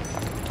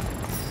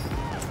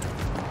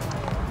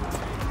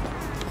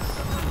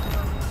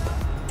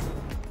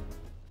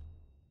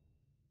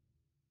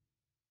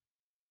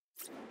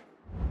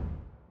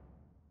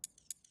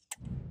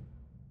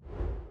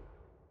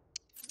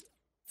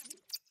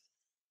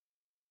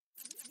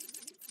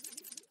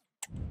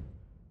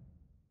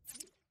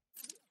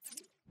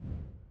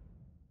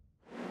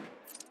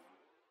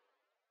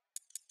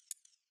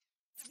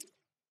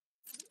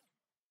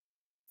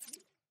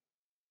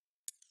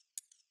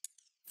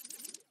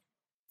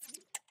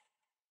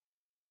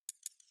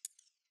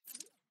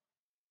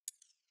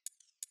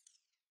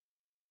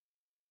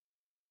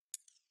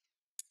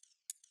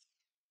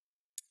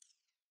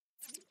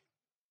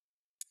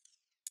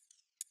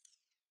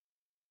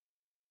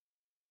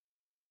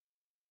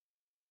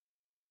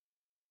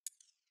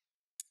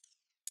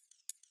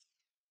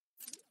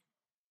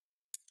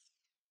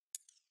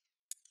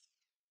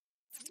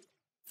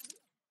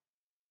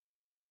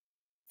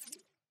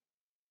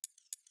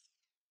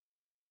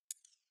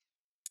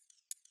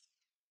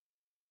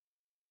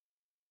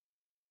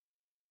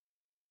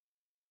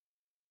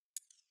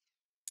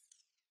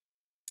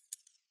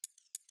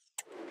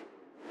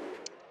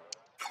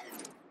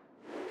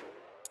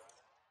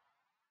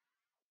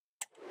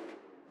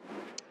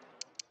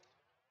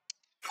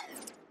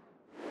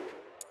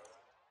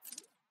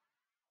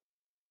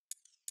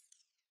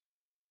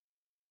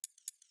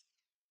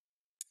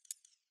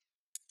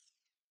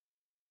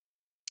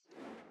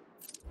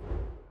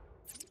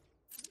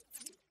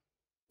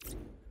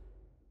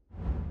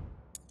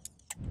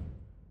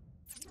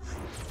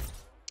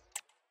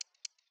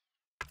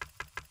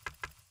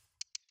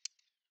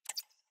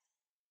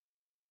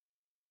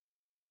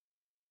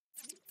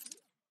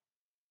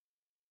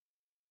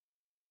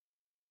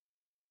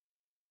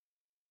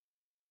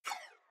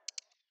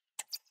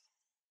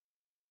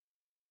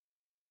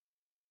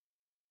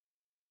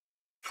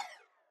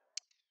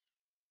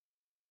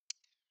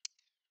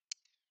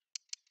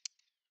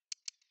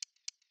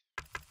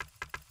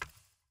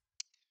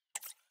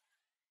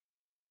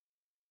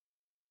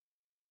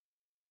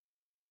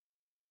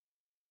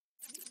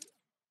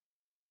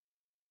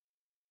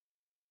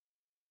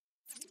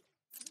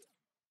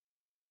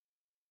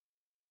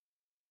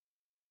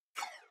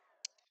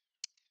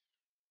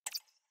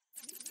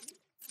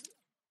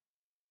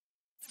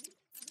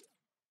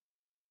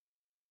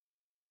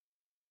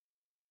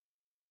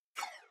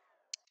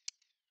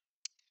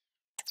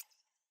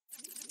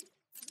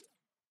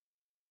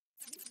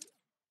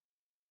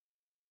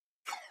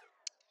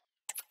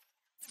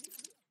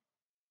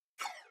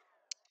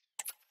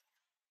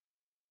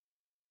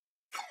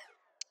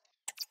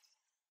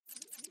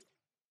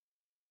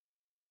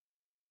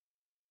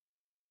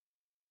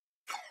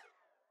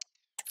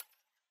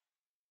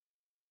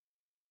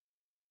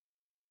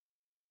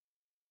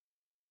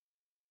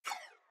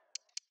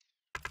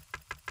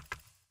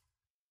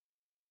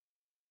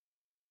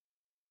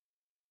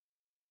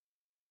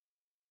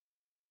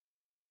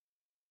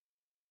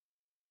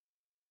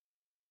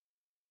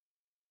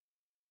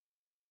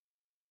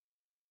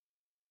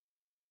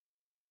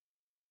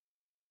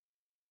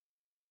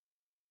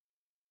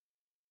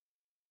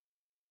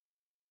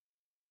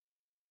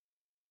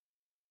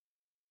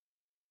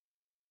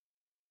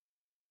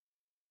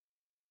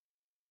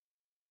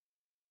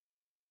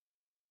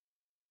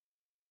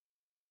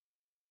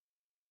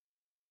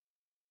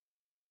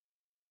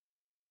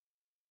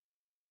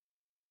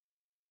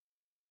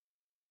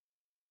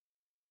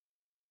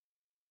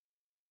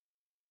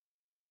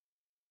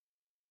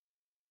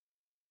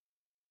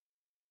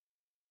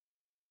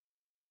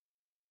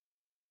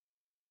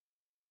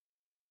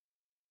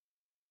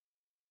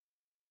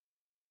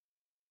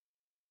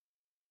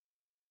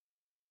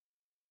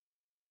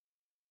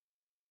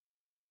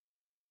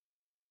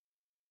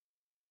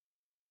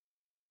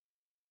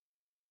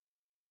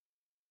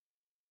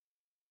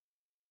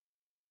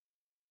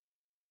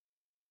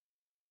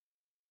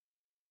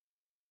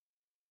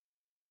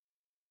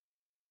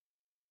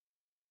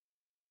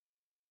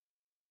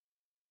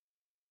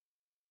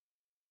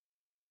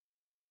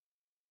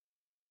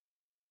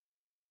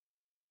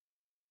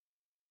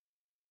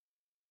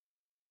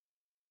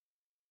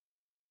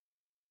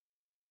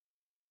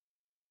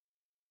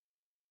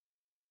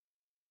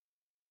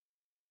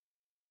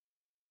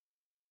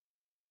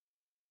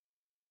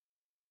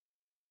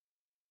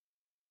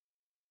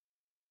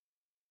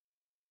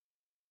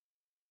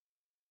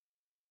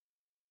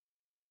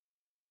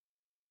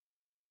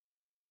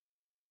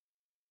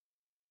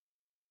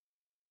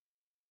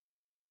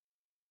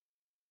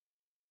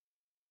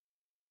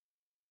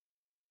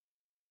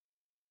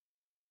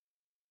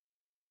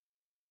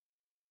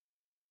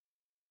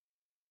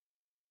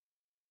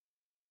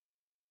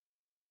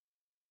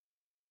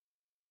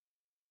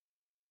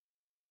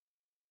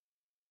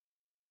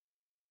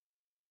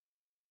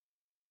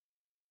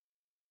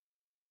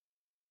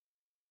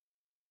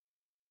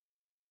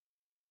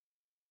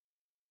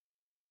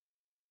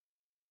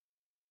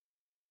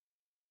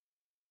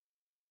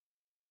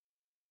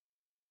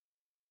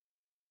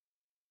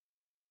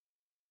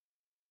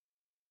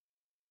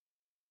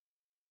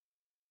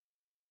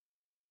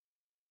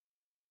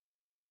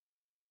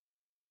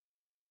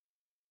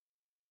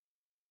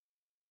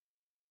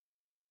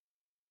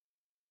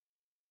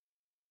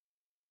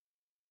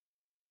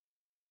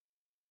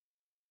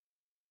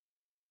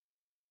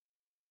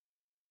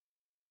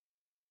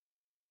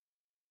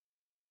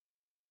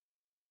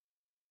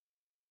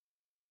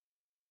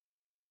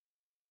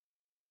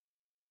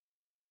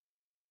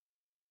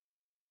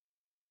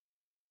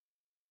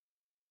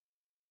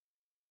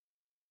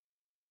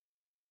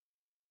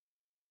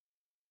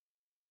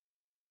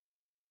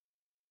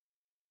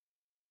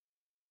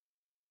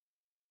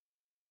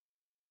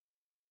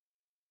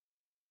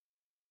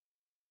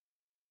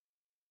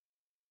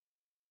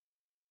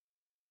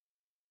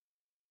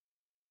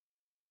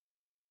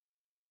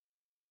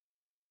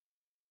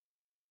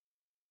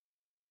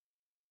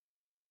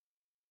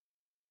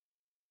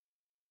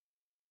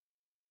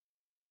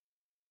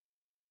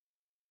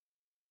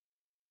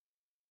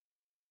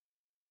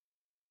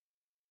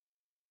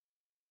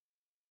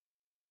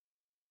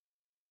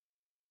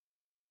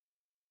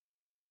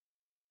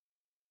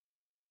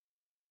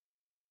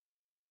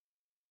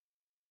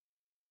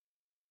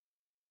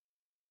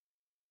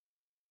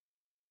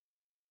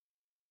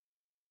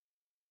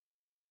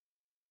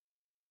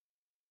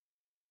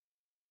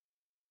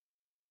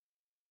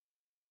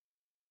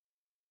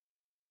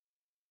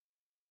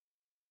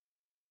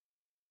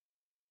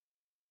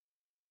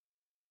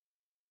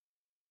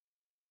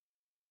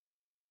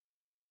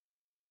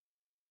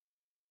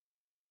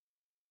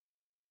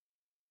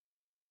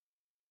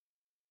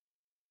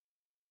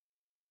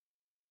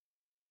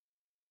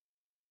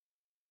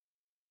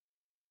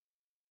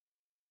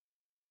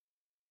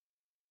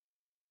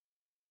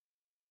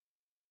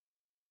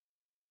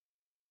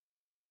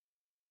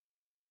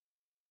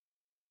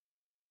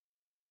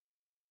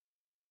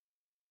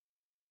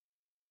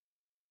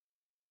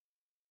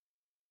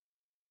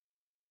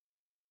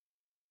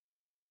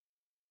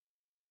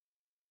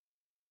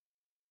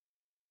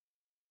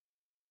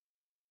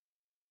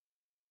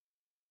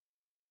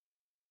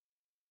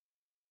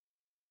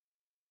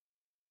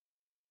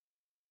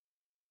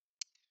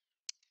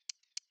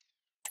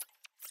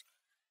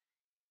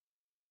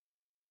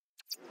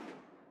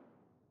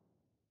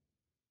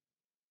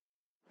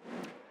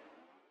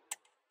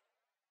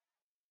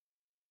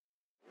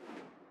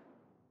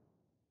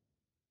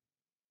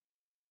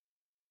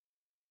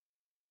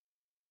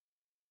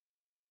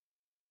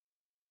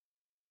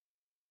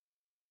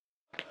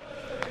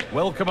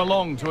Welcome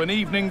along to an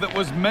evening that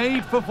was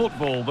made for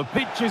football. The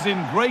pitch is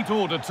in great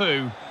order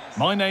too.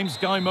 My name's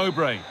Guy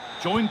Mowbray,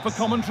 joined for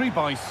commentary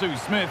by Sue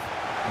Smith.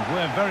 And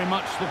we're very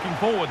much looking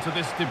forward to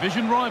this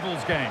division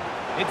rivals game.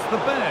 It's the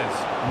Bears,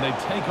 and they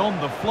take on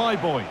the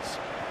Flyboys.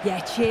 Yeah,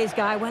 cheers,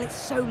 Guy. Well, it's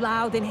so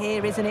loud in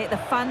here, isn't it? The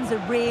fans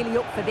are really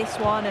up for this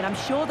one, and I'm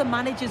sure the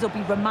managers will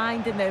be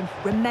reminding them,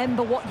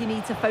 remember what you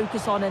need to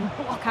focus on and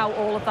block out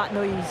all of that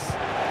noise.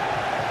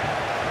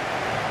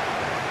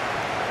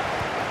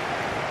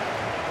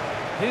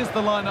 Here's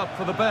the lineup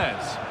for the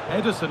Bears.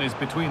 Ederson is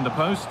between the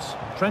posts.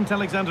 Trent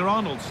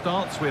Alexander-Arnold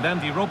starts with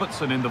Andy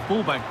Robertson in the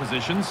fullback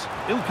positions.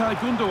 Ilkay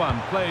Gundogan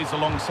plays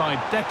alongside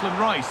Declan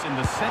Rice in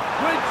the set.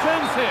 Great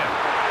chance here.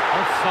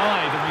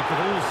 Offside, and we could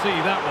all see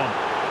that one.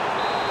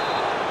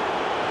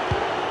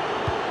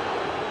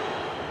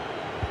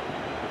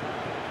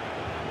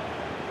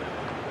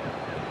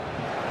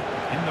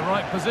 In the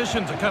right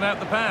position to cut out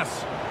the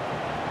pass.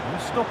 No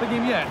stopping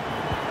him yet.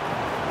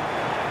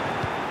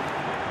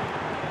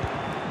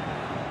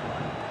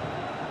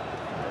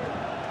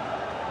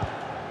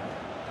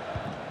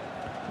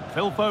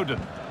 Phil Foden.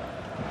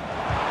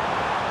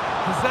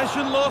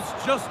 Possession lost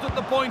just at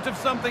the point of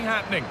something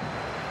happening.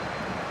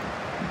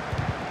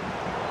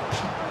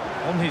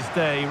 On his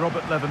day,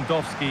 Robert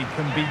Lewandowski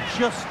can be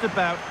just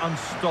about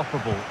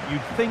unstoppable.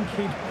 You'd think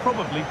he'd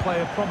probably play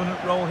a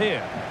prominent role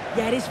here.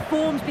 Yeah, his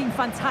form's been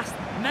fantastic.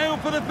 Now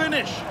for the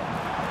finish.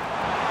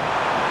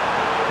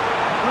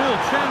 Real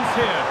chance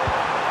here.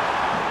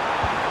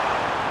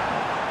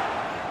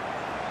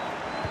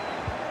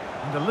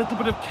 And a little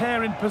bit of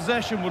care in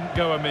possession wouldn't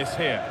go amiss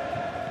here.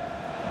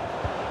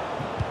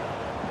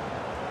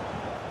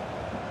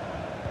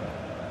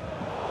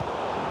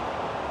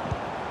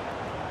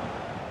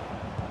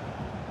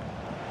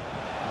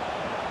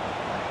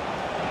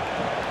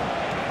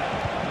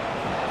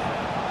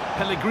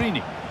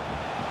 Pellegrini.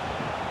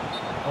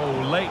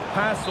 Oh, late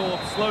pass or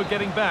slow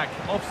getting back.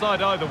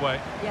 Offside either way.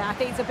 Yeah, I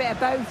think it's a bit of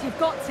both. You've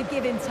got to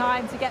give him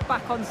time to get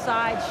back on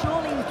side.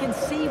 Surely he can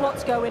see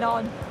what's going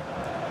on.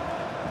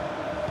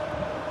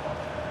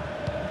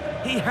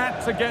 He had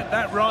to get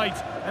that right,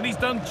 and he's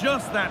done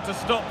just that to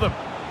stop them.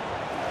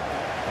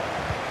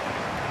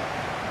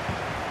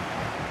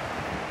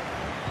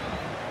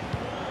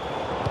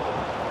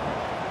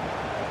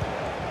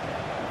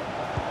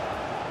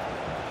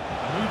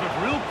 A move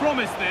of real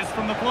promise this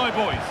from the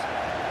Flyboys.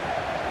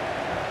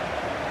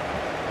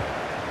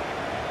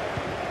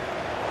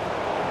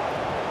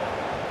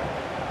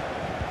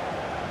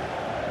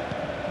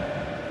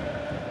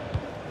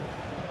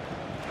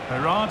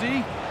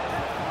 Berardi.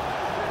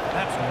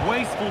 That's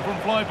wasteful from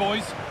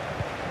Flyboys.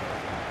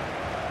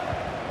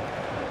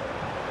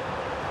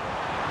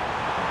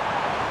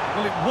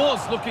 Well, it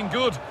was looking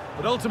good,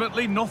 but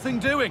ultimately nothing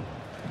doing.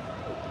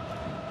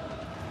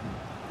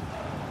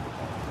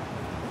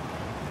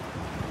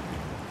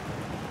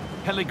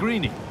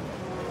 Pellegrini.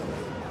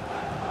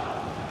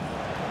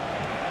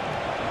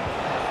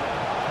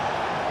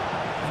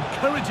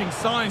 Encouraging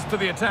signs to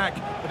the attack,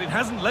 but it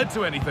hasn't led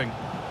to anything.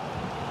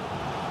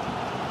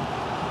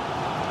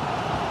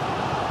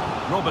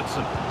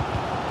 Robertson.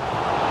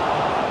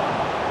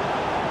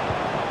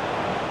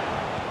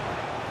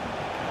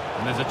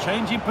 And there's a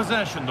change in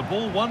possession. The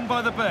ball won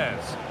by the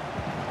Bears.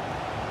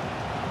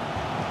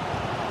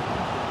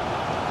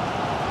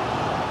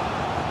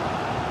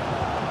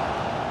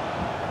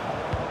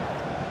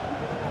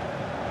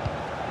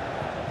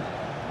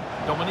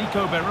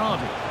 Domenico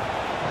Berardi.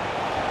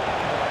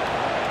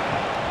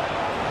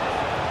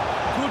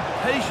 Good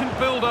patient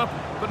build-up,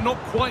 but not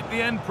quite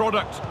the end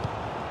product.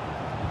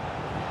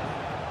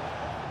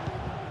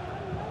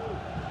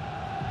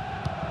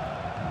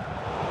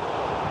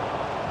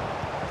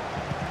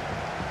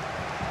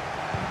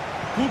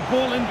 Good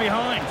ball in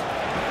behind.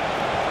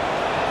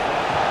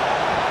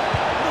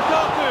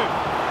 Lukaku!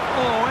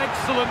 Oh,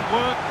 excellent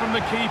work from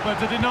the keeper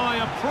to deny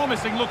a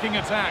promising-looking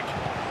attack.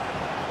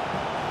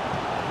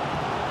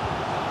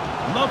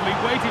 Lovely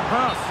weighted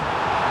pass.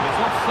 It's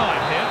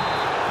offside here.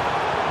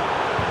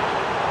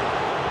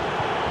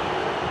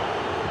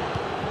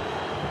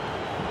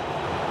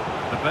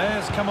 The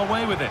Bears come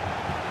away with it.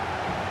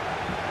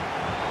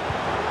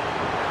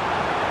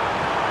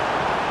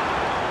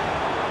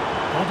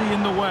 Body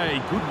in the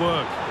way, good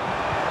work.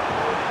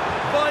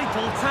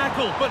 Vital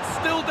tackle, but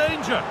still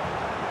danger.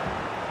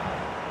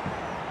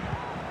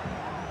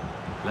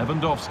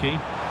 Lewandowski.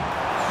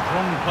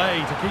 Strong play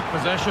to keep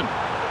possession.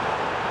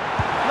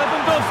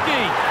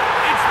 Lewandowski!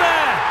 It's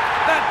there!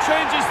 That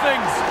changes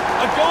things.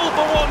 A goal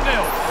for 1-0.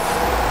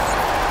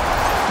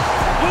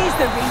 Here's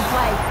the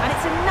replay, and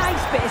it's a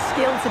nice bit of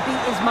skill to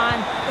beat his man,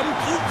 but he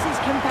keeps his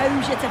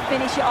composure to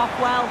finish it off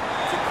well.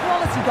 It's a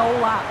quality goal,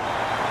 that.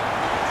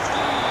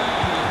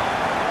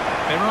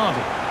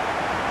 Berardi.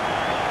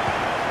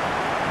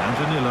 Now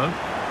Danilo.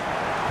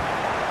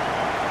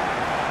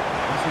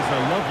 This is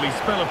a lovely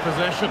spell of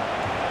possession.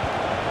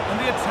 And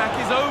the attack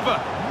is over.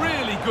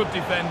 Really good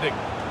defending.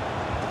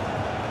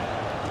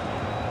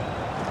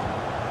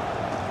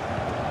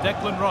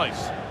 Declan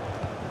Rice.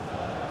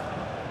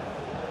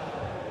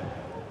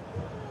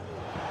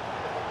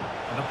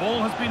 ball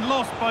has been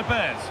lost by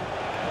Bears.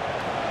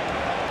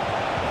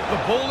 The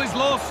ball is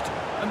lost,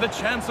 and the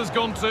chance has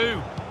gone too.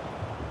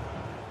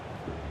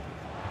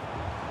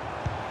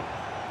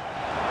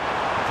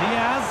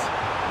 Diaz.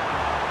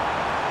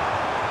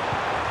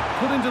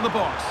 Put into the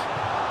box.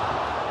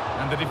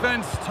 And the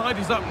defence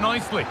tidies up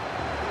nicely.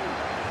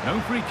 No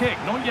free kick,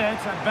 not yet.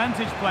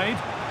 Advantage played.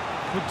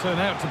 Could turn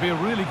out to be a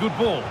really good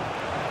ball.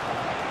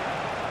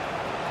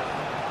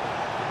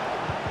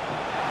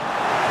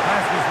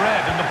 Pass was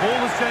read, and the ball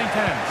has changed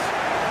hands.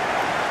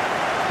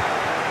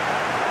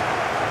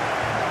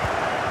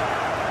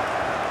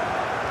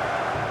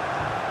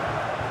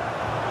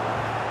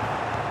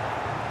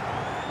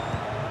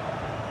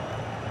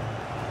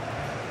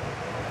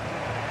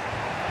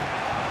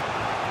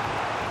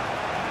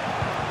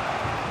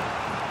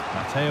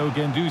 Matteo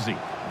Guendouzi.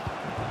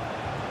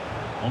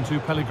 Onto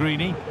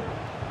Pellegrini.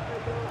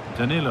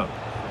 Danilo.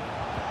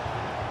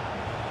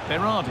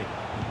 Berardi.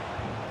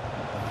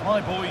 The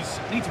Fly Boys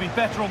need to be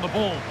better on the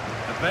ball.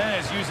 The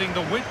Bears using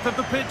the width of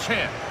the pitch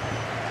here.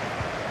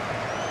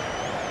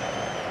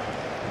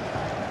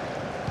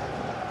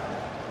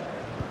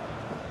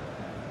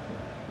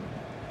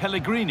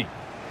 Pellegrini.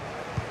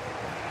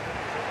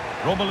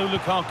 Romelu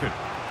Lukaku.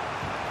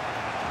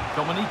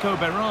 Domenico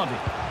Berardi.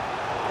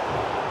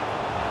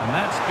 And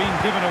that's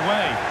been given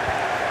away.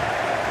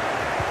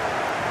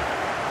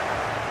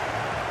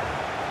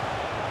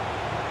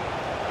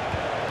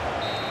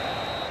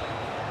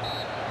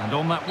 And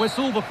on that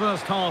whistle, the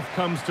first half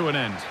comes to an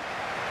end.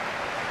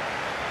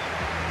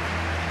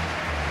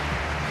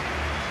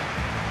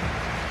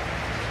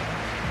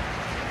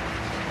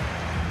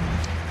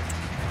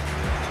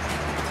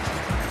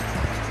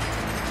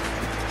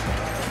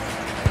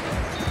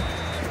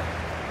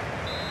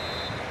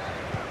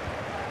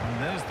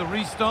 And there's the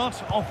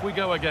restart. Off we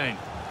go again.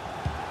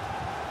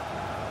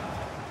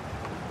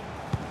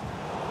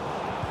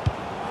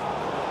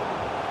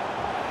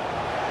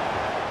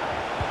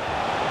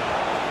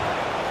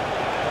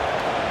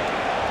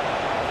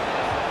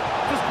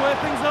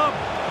 Things up.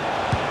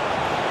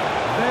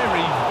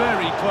 Very,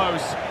 very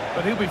close,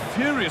 but he'll be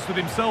furious with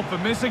himself for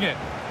missing it.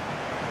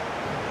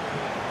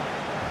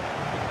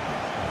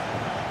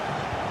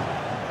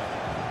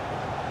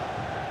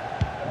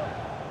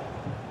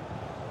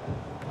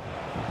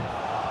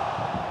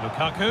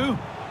 Lukaku.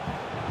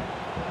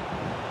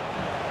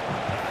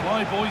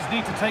 Fly Boys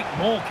need to take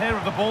more care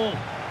of the ball.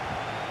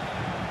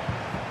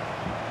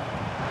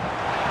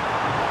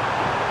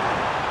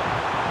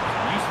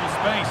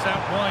 Space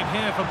out wide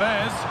here for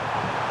Bears.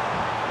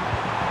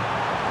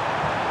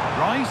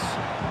 Rice.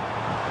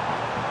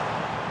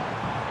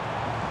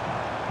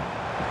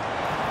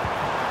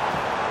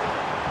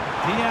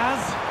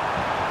 Diaz.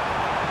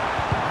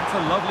 That's a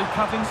lovely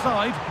cut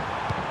inside.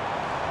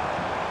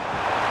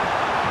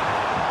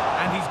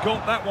 And he's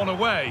got that one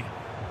away.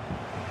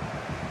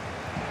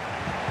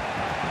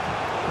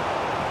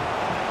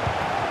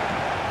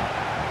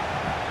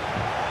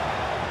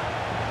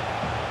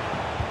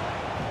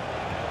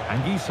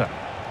 Anguissa.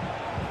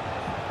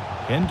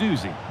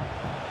 Guendouzi.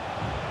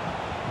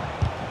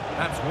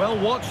 That's well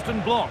watched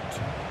and blocked.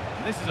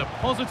 This is a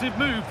positive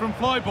move from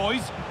Fly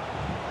Boys.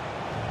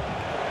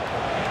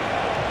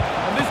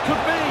 And this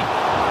could be.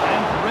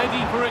 And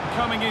ready for it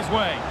coming his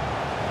way.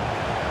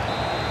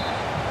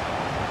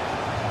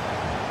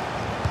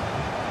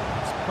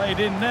 It's played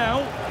in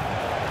now.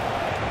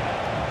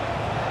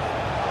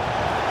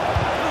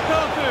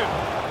 Lukaku.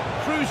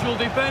 Crucial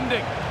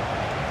defending.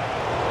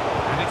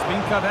 It's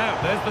been cut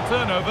out. There's the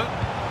turnover.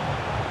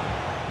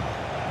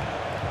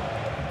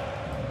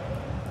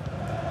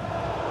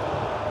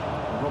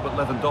 Robert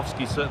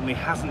Lewandowski certainly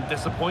hasn't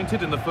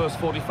disappointed in the first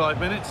 45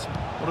 minutes.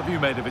 What have you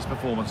made of his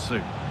performance,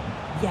 Sue?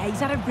 Yeah, he's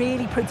had a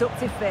really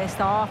productive first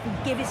half. He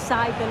gave his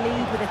side the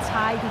lead with a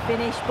tidy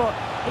finish, but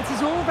it's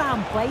his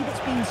all-round play that's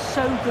been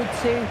so good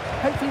too.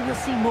 Hopefully we'll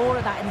see more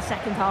of that in the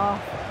second half.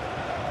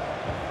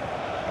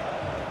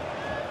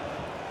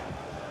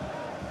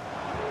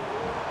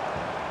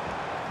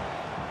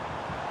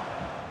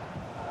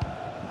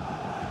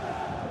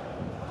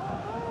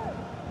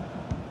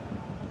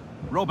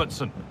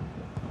 Robertson.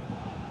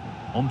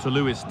 On to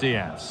Luis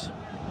Diaz.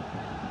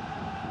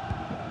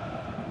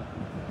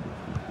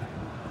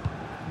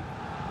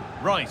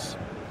 Rice.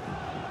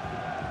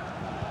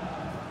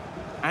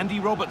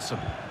 Andy Robertson.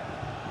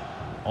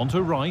 On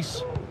to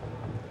Rice.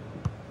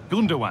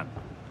 Gundogan.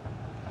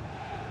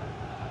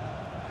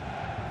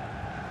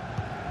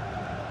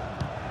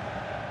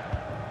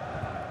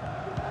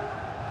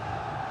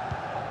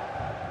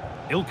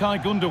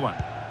 Ilkay Gundogan.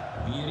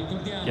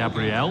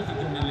 Gabriel.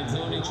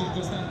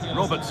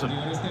 Robertson.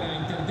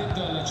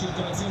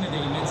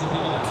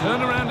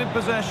 Turnaround in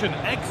possession.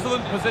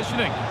 Excellent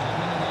positioning.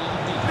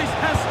 This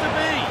has to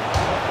be.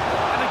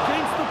 And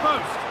against the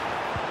post.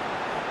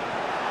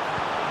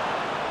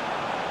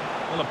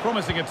 Well, a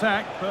promising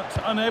attack, but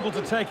unable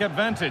to take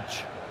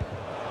advantage.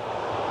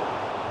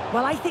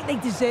 Well, I think they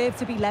deserve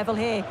to be level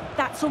here.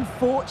 That's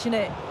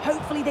unfortunate.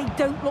 Hopefully they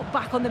don't look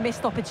back on the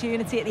missed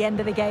opportunity at the end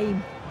of the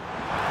game.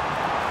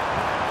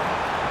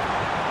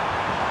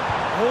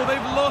 Oh,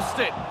 they've lost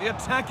it. The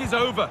attack is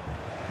over.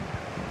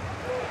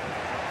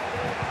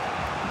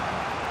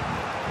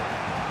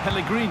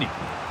 Pellegrini.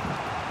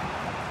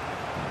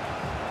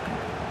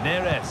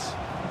 Neres.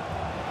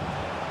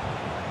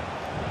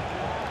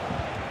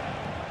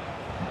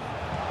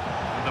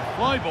 The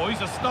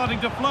Flyboys are starting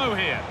to flow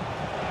here.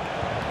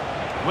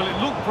 Well, it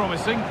looked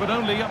promising, but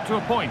only up to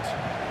a point.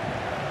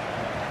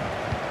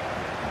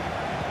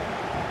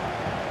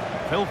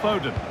 Phil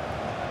Foden.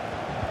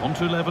 On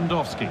to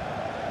Lewandowski.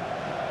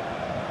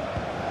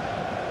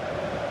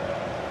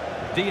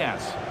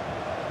 Diaz.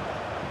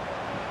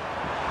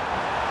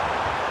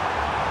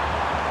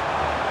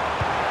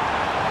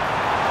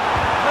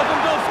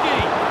 Lewandowski.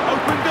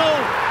 Open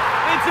goal.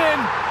 It's in,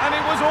 and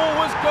it was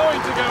always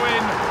going to go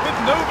in, with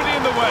nobody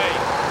in the way.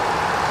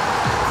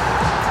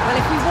 Well,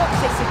 if we watch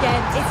this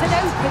again, it's an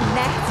open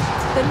net.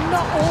 They're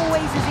not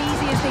always as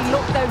easy as they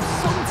look, though.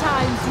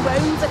 Sometimes you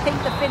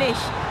overthink the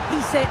finish. He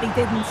certainly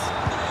didn't.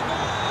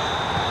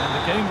 And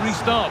the game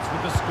restarts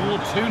with the score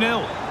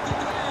 2-0.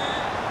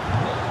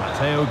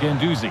 Matteo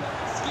Guendouzi.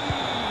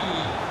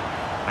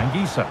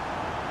 Anguissa.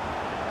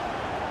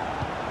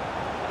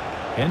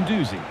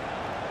 Guendouzi.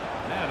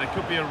 Now there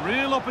could be a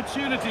real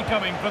opportunity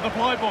coming for the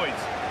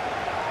Flyboys.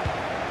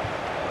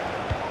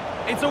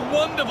 It's a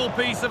wonderful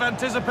piece of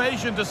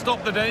anticipation to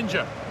stop the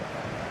danger.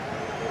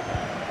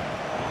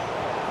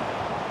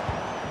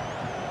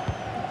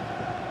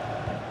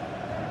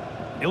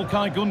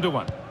 Ilkay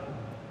Gundogan.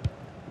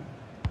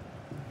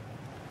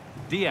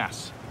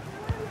 Diaz.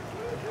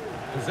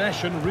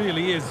 Possession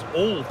really is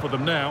all for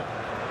them now.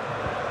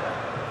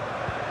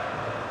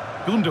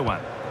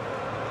 Gundogan.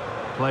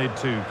 Played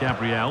to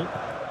Gabriel.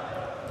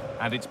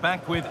 And it's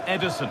back with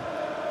Ederson.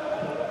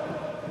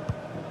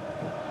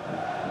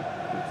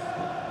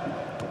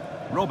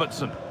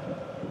 Robertson.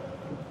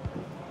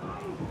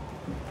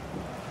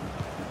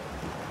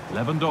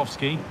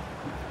 Lewandowski.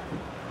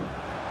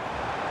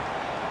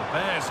 The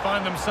Bears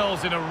find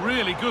themselves in a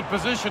really good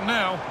position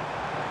now.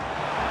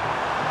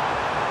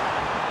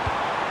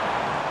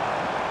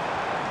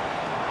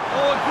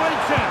 Oh, a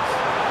great chance.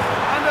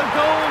 And a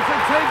goal to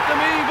take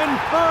them even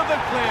further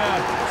clear.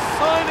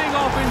 Signing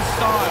off in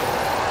style.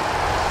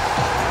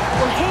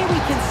 Well, here we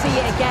can see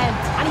it again,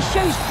 and he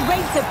shows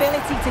great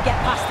ability to get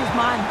past his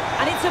man.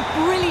 And it's a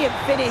brilliant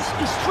finish.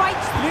 He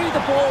strikes through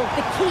the ball.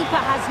 The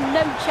keeper has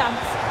no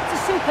chance.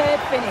 It's a superb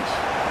finish.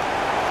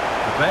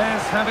 The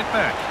Bears have it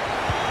back.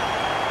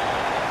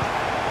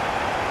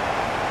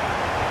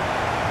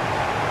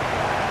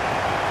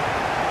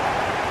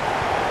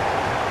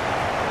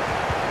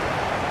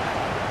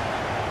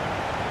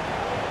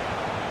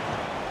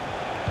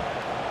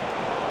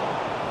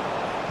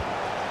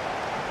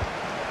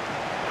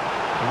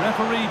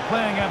 Referee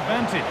playing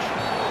advantage,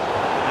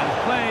 and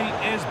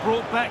play is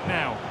brought back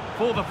now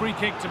for the free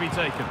kick to be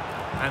taken,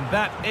 and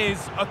that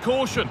is a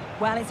caution.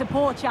 Well, it's a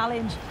poor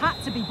challenge,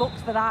 had to be booked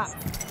for that.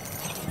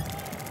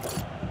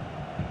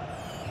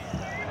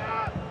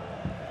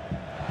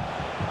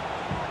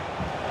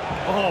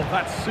 Oh,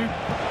 that's super.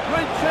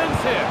 Great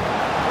chance here,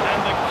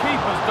 and the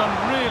keeper's done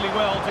really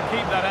well to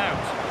keep that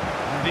out,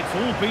 and it's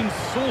all been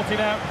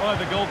sorted out by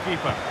the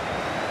goalkeeper.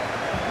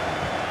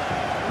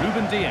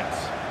 Ruben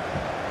Diaz.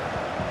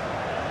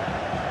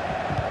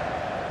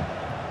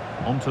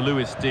 On to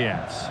Luis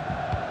Diaz.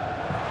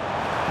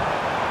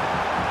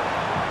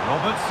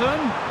 Robertson.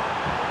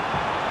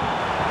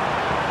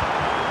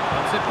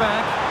 Puts it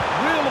back.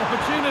 Real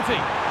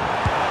opportunity.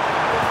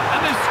 And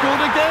they've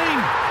scored again.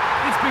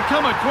 It's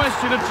become a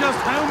question of just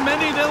how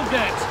many they'll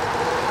get.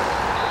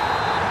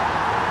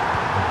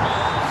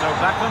 So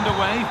back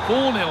underway,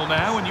 4-0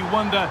 now, and you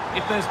wonder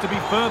if there's to be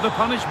further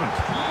punishment.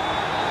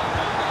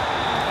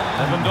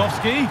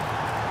 Lewandowski.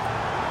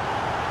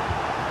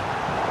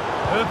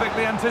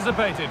 Perfectly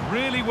anticipated,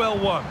 really well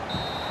won.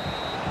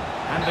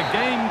 And the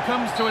game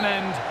comes to an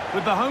end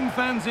with the home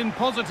fans in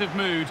positive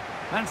mood.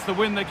 That's the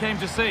win they came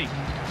to see.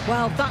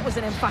 Well, that was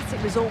an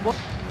emphatic result.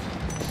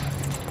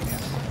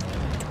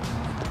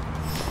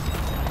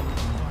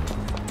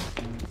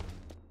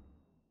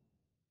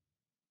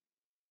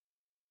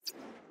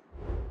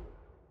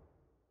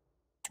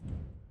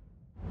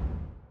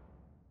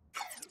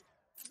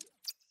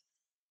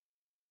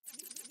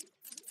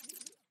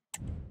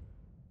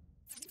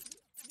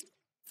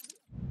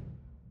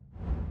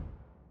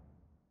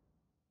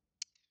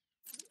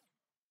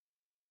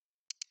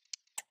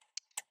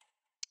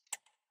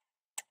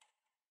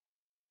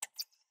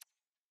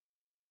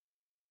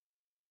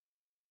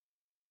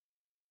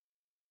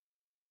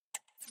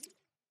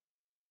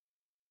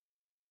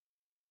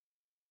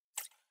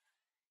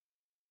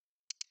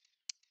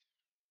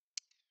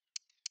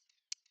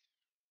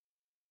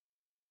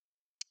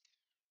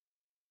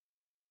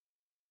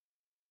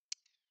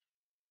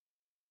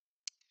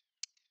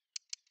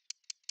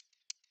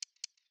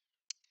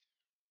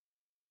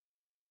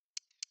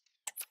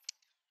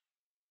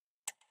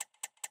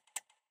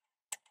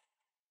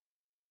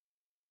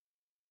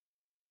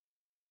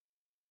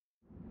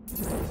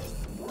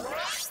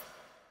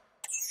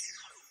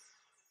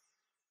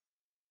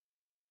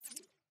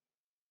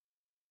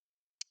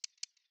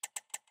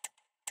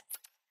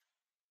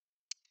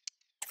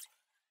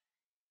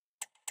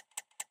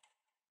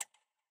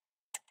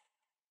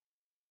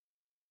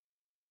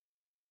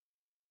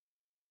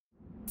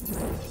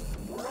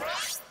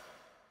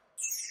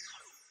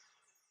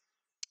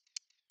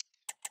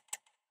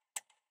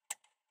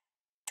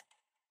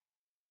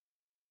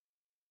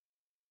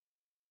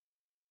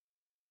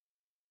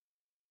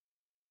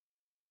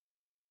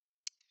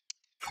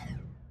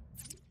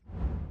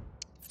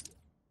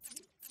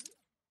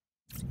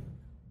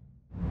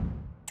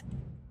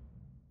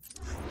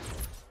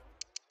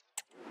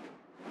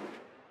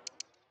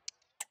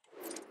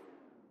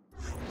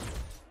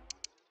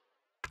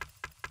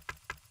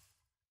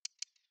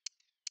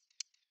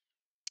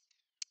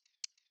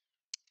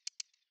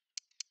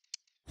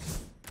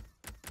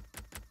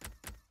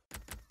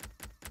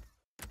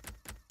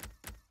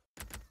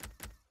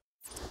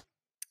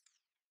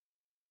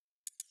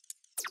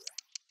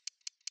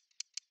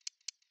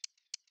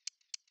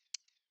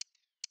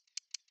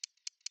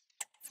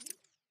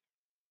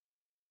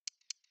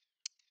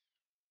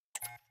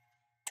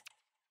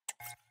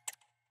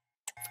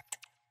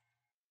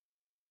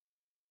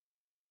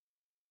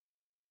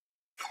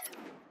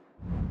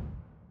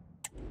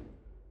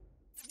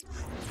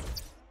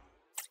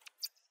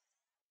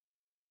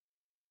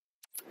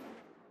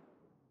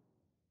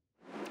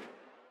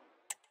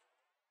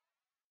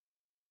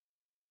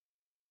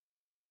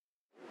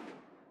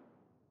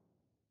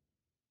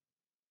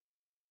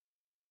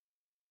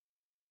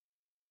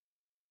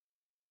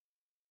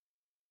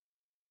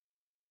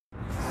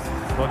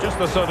 Well, just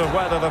the sort of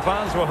weather the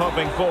fans were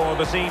hoping for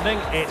this evening.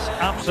 It's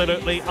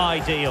absolutely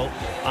ideal.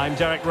 I'm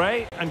Derek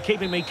Ray, and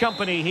keeping me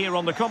company here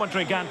on the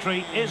commentary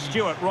gantry is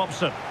Stuart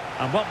Robson.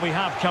 And what we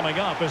have coming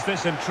up is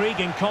this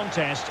intriguing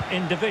contest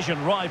in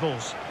division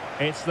rivals.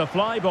 It's the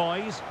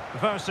Flyboys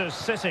versus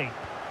City.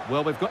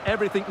 Well, we've got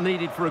everything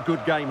needed for a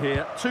good game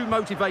here. Two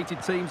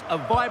motivated teams, a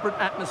vibrant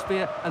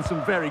atmosphere and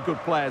some very good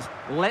players.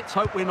 Let's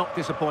hope we're not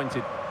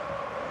disappointed.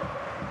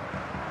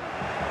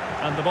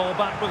 And the ball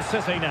back with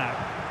City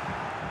now.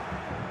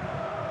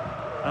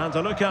 And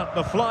a look at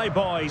the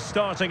Flyboys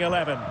starting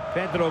 11.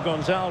 Pedro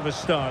Gonçalves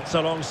starts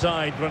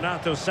alongside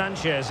Renato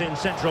Sanchez in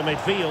central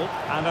midfield.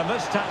 And in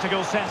this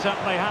tactical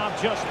setup, they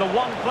have just the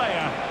one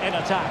player in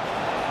attack.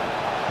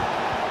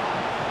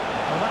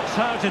 Well, that's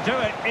how to do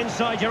it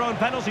inside your own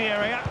penalty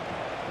area.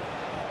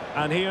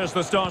 And here's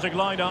the starting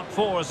lineup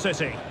for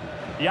City.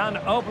 Jan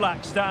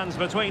Oblak stands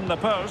between the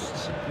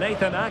posts.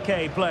 Nathan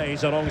Ake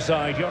plays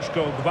alongside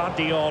Joško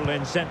Gvardiol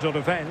in central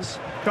defence.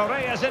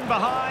 Correa's in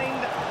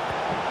behind.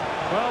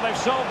 Well, they've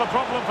solved the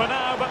problem for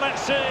now, but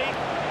let's see. To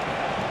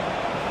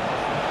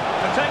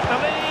take the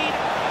lead.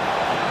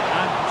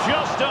 And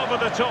just over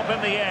the top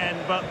in the end,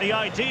 but the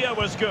idea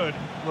was good.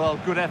 Well,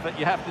 good effort,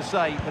 you have to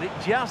say, but it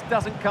just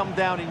doesn't come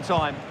down in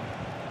time.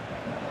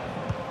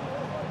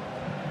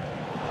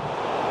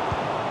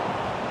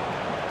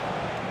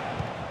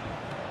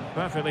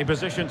 Perfectly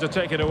positioned to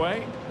take it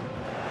away.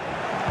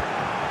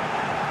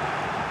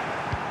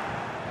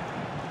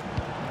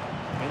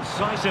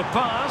 Incisive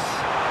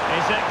pass.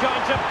 Is it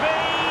going to be?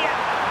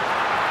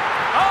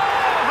 Oh,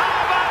 how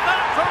about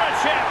that for a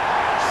chip?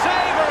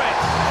 Savour it.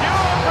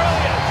 Pure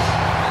brilliance.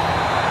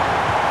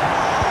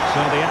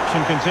 So the action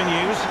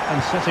continues,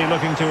 and City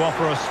looking to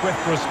offer a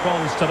swift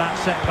response to that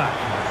setback.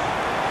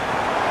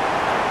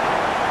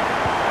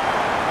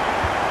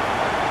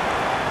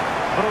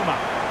 Bruma.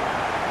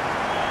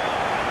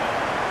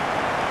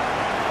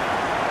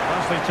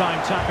 Nicely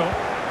timed tackle.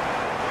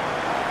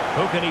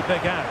 Who can he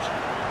pick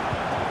out?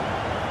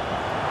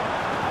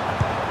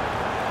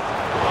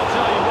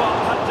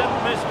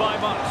 By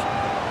much.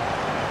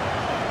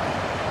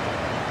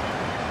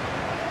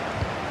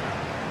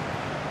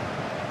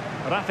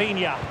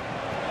 Rafinha.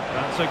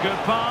 That's a good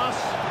pass.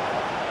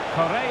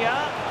 Correa.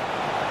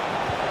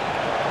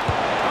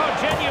 Oh,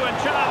 genuine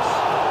chance.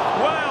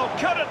 Well,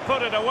 couldn't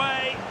put it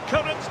away.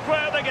 Couldn't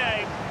square the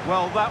game.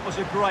 Well, that was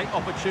a great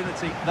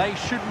opportunity. They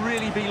should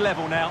really be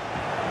level now.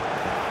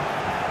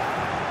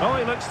 Oh,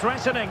 he looks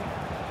threatening.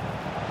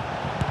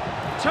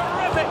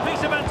 Terrific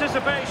piece of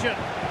anticipation.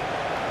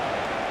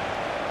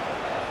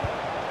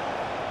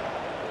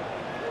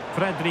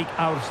 Fredrik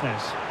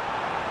Aursnes.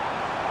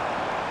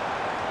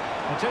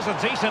 It is a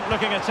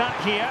decent-looking attack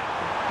here.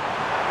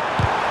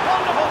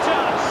 Wonderful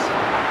chance.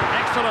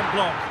 Excellent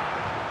block.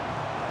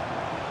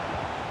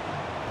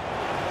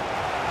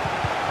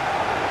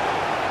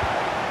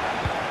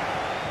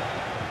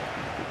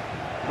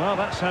 Well,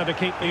 that's how to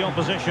keep the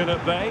opposition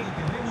at bay.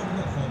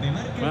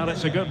 Well,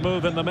 it's a good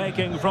move in the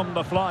making from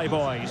the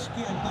Flyboys.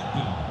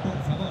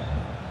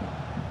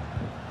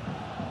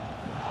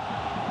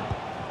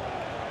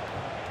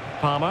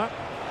 Palmer.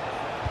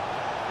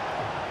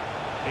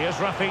 Here's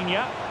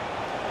Rafinha.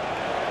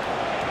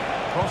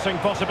 Crossing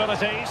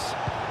possibilities.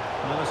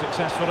 Another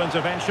successful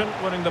intervention,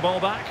 winning the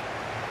ball back.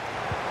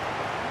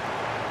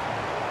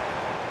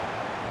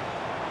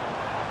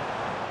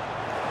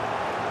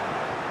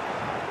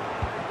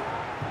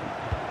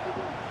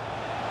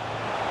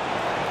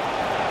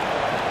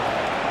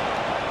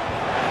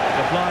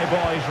 The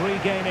Flyboys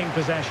regaining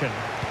possession.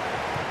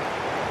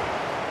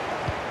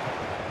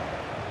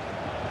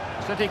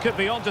 City could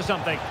be onto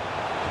something.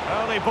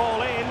 Early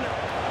ball in.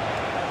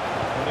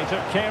 But he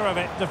took care of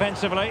it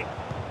defensively.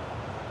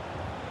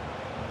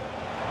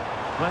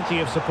 Plenty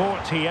of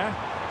support here.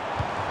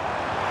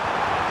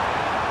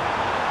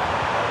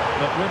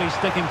 But really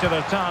sticking to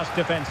their task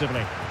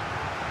defensively.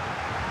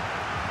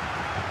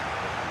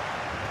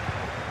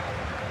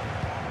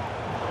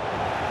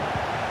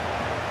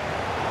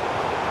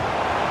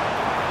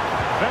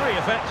 Very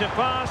effective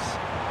pass.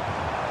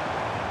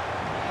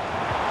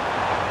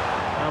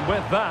 And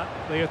with that,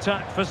 the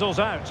attack fizzles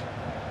out.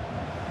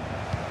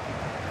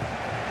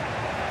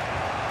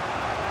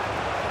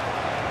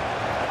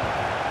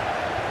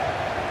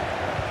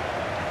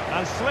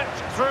 And slipped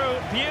through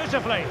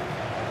beautifully.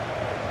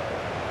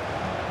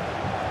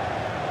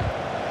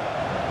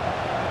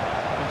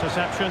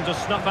 Interception to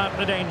snuff out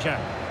the danger.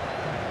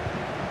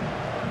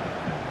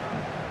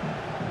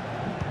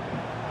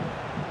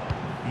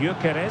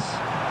 Gyökeres.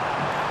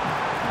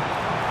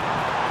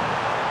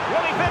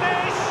 Will he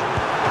finish?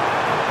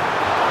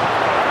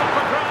 Up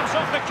for grabs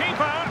off the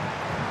keeper.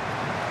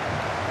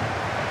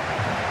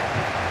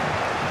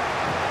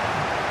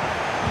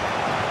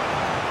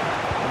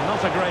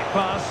 Not a great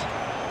pass.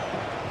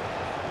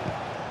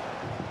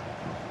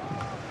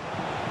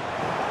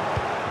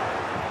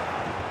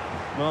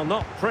 Well,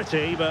 not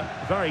pretty, but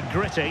very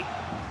gritty.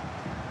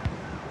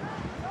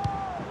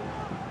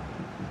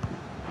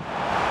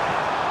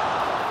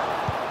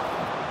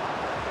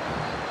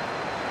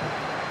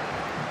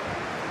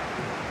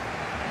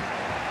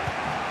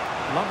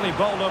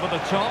 nicely bowled over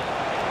the top.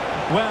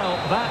 Well,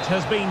 that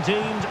has been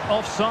deemed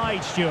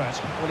offside,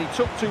 Stuart. Well, he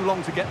took too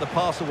long to get the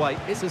pass away.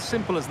 It's as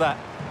simple as that.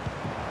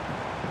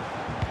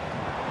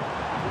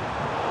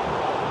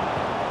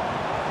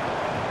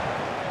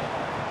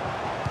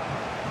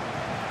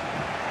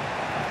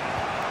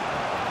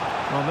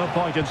 Well, no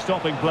point in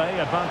stopping play.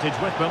 Advantage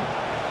with them.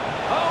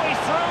 Oh, he's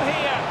through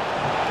here.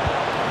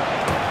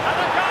 And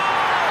a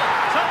goal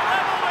to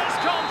level this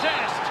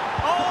contest.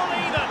 All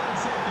even.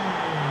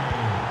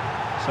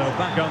 So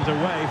back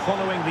underway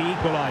following the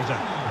equaliser.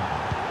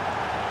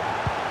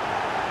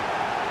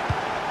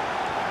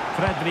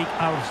 Fredrik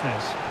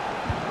Aursnes.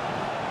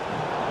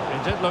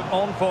 It did look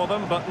on for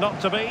them, but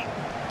not to be.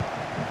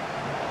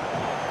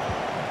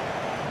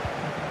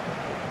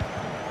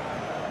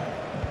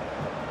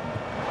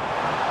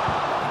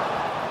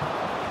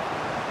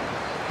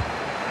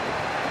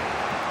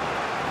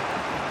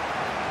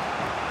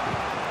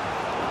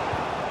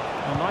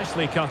 Well,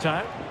 nicely cut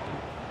out.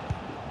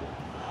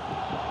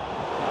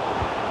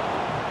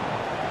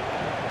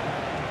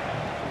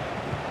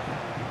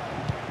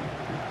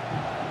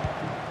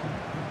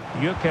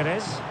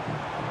 Gyökeres.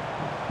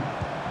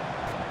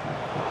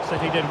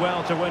 City did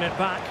well to win it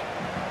back.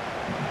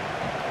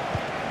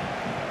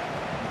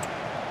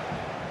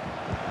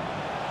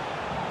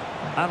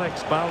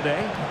 Alex Balde.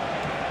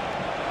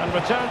 And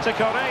return to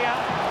Correa.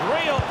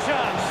 Real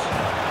chance.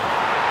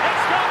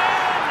 It's gone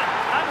in!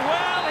 And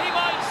well, he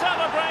might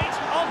celebrate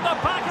on the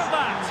back of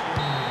that.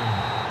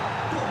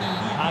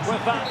 And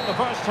with that, the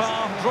first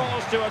half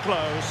draws to a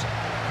close.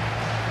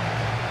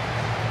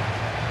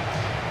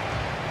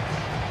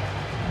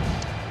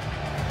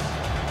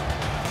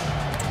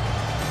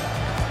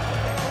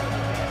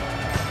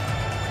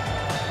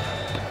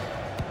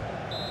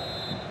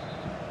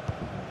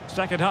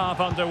 Second half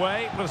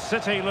underway, with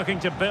City looking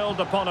to build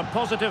upon a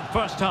positive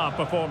first half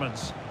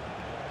performance.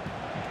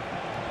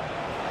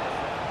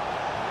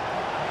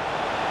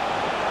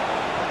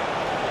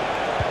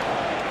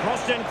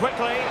 Crossed in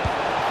quickly.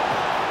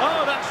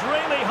 Oh, that's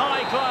really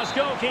high-class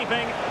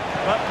goalkeeping.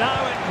 But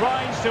now it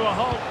grinds to a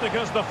halt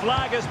because the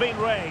flag has been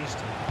raised.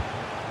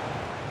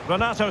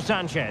 Renato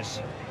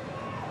Sanchez.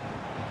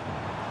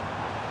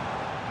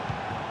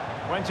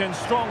 Went in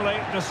strongly,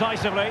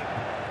 decisively.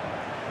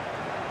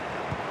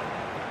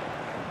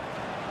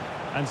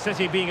 And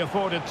City being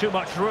afforded too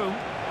much room.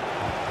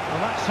 Well,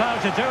 that's how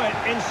to do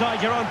it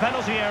inside your own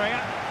penalty area.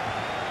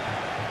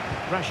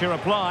 Pressure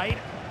applied.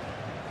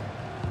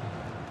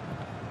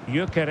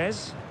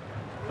 Gyökeres.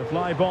 The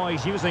fly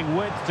boys using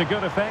width to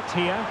good effect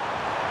here.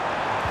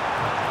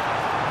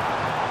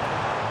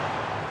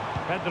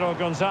 Pedro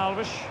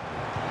Gonçalves.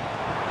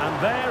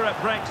 And there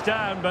it breaks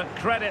down, but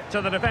credit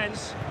to the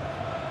defence.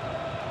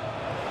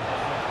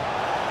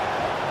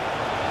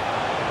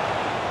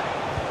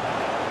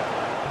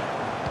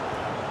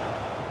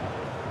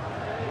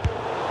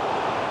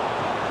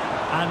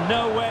 And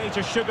no way to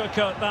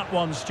sugarcoat that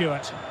one,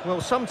 Stuart.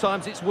 Well,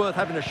 sometimes it's worth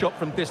having a shot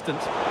from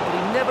distance, but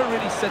he never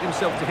really set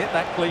himself to hit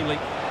that cleanly.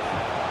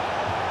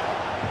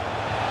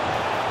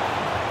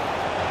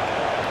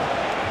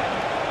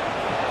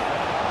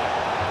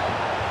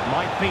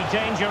 Might be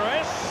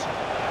dangerous.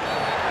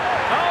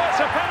 Oh, it's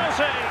a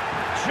penalty!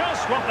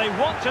 Just what they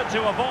wanted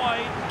to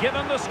avoid,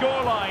 given the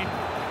scoreline.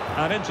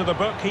 And into the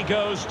book he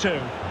goes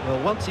too. Well,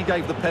 once he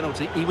gave the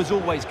penalty, he was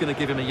always going to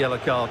give him a yellow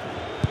card.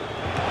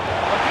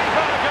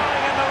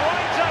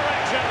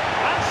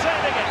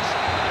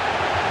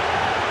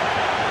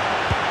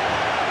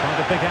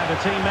 To pick out a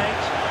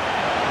teammate.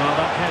 Well,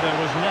 that header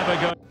was never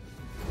going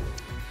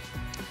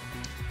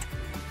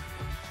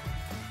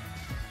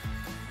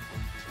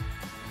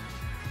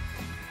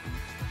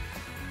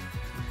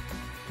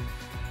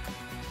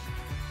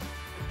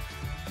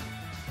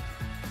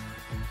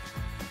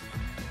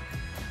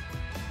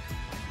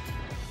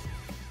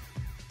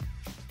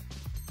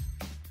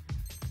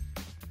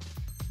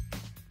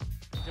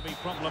to be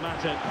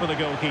problematic for the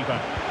goalkeeper.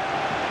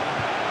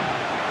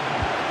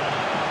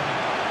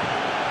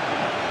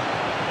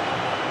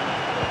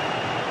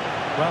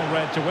 Well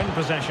read to win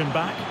possession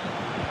back.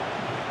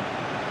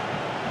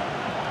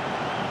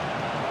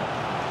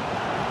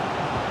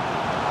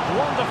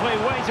 Wonderfully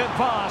weighted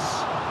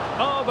pass.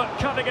 Oh, but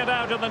cutting it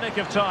out in the nick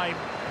of time.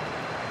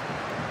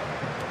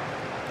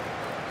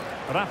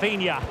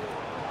 Rafinha.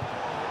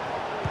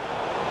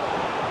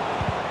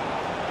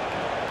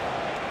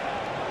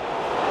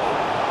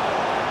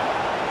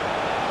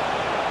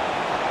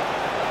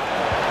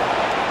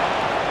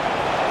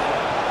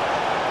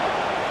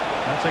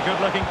 That's a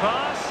good-looking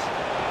pass.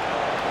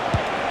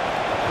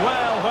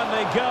 Well, when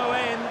they go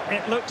in,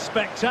 it looks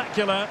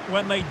spectacular.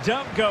 When they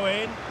don't go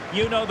in,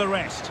 you know the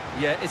rest.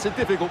 Yeah, it's a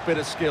difficult bit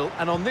of skill,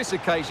 and on this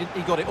occasion,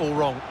 he got it all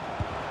wrong.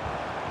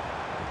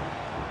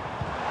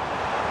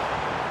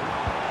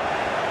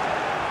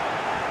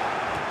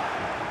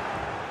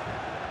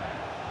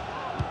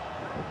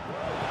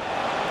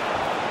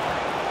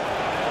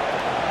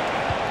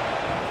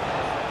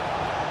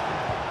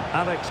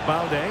 Alex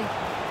Balde.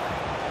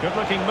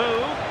 Good-looking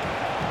move.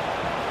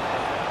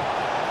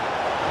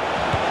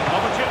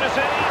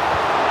 Opportunity,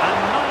 and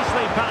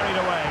nicely parried.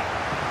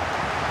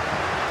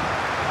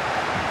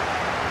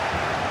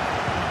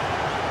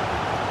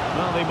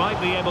 Well, they might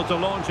be able to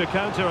launch a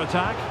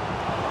counter-attack.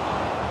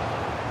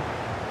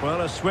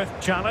 Well, a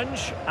swift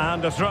challenge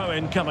and a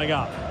throw-in coming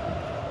up.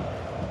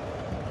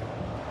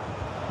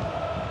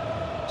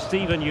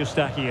 Steven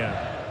Eustachio.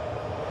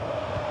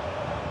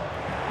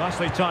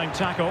 Nicely timed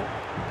tackle.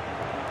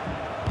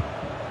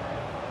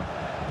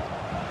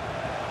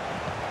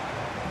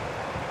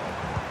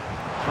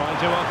 Trying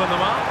to open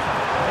them up.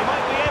 He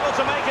might be able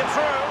to make it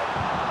through.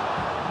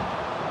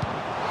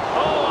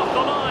 Oh, off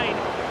the line.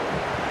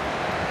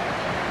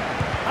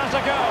 Has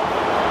a go.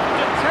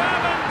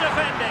 Determined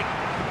defending.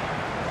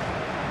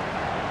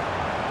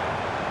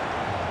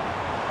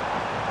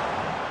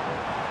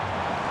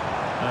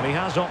 And he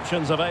has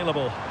options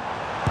available.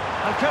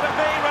 And could it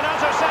be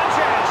Renato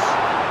Sanchez?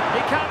 He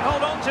can't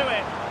hold on to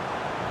it.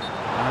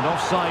 And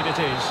offside it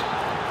is.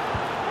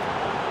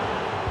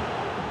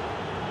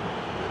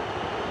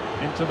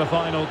 Into the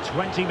final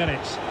 20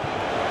 minutes.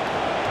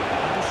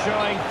 And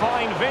showing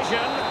fine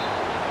vision.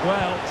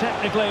 Well,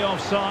 technically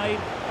offside,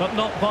 but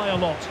not by a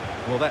lot.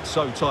 Well, that's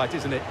so tight,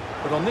 isn't it?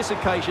 But on this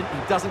occasion,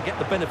 he doesn't get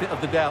the benefit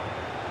of the doubt.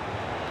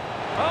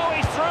 Oh,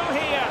 he's through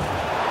here.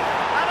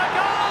 And a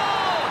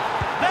goal!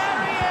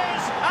 There he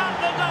is, and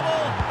the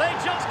double. They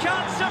just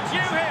can't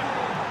subdue him.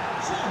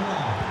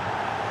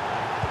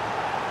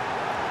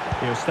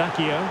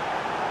 Eustachio.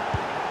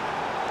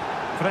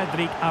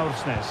 Fredrik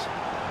Aursnes.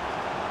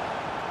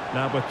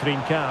 Now with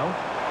Trincao.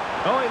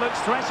 Oh, he looks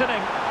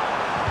threatening.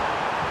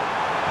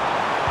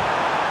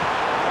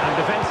 And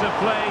defensive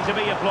play to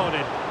be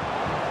applauded.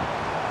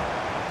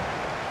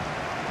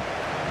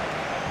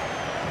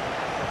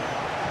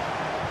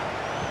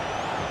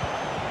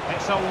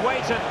 It's a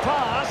weighted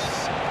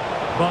pass.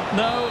 But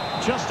no,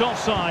 just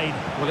offside.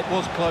 Well, it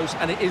was close,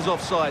 and it is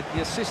offside.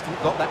 The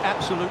assistant got that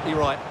absolutely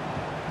right.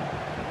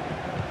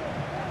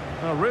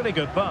 A really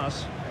good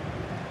pass.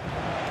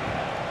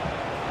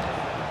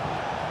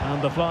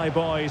 And the Fly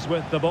Boys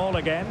with the ball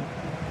again.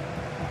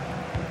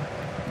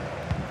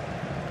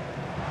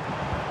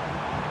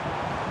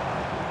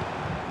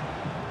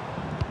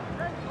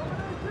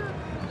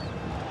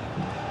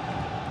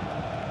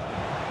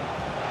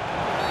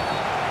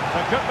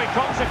 There could be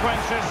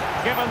consequences,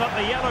 given that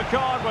the yellow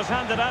card was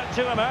handed out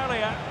to him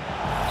earlier.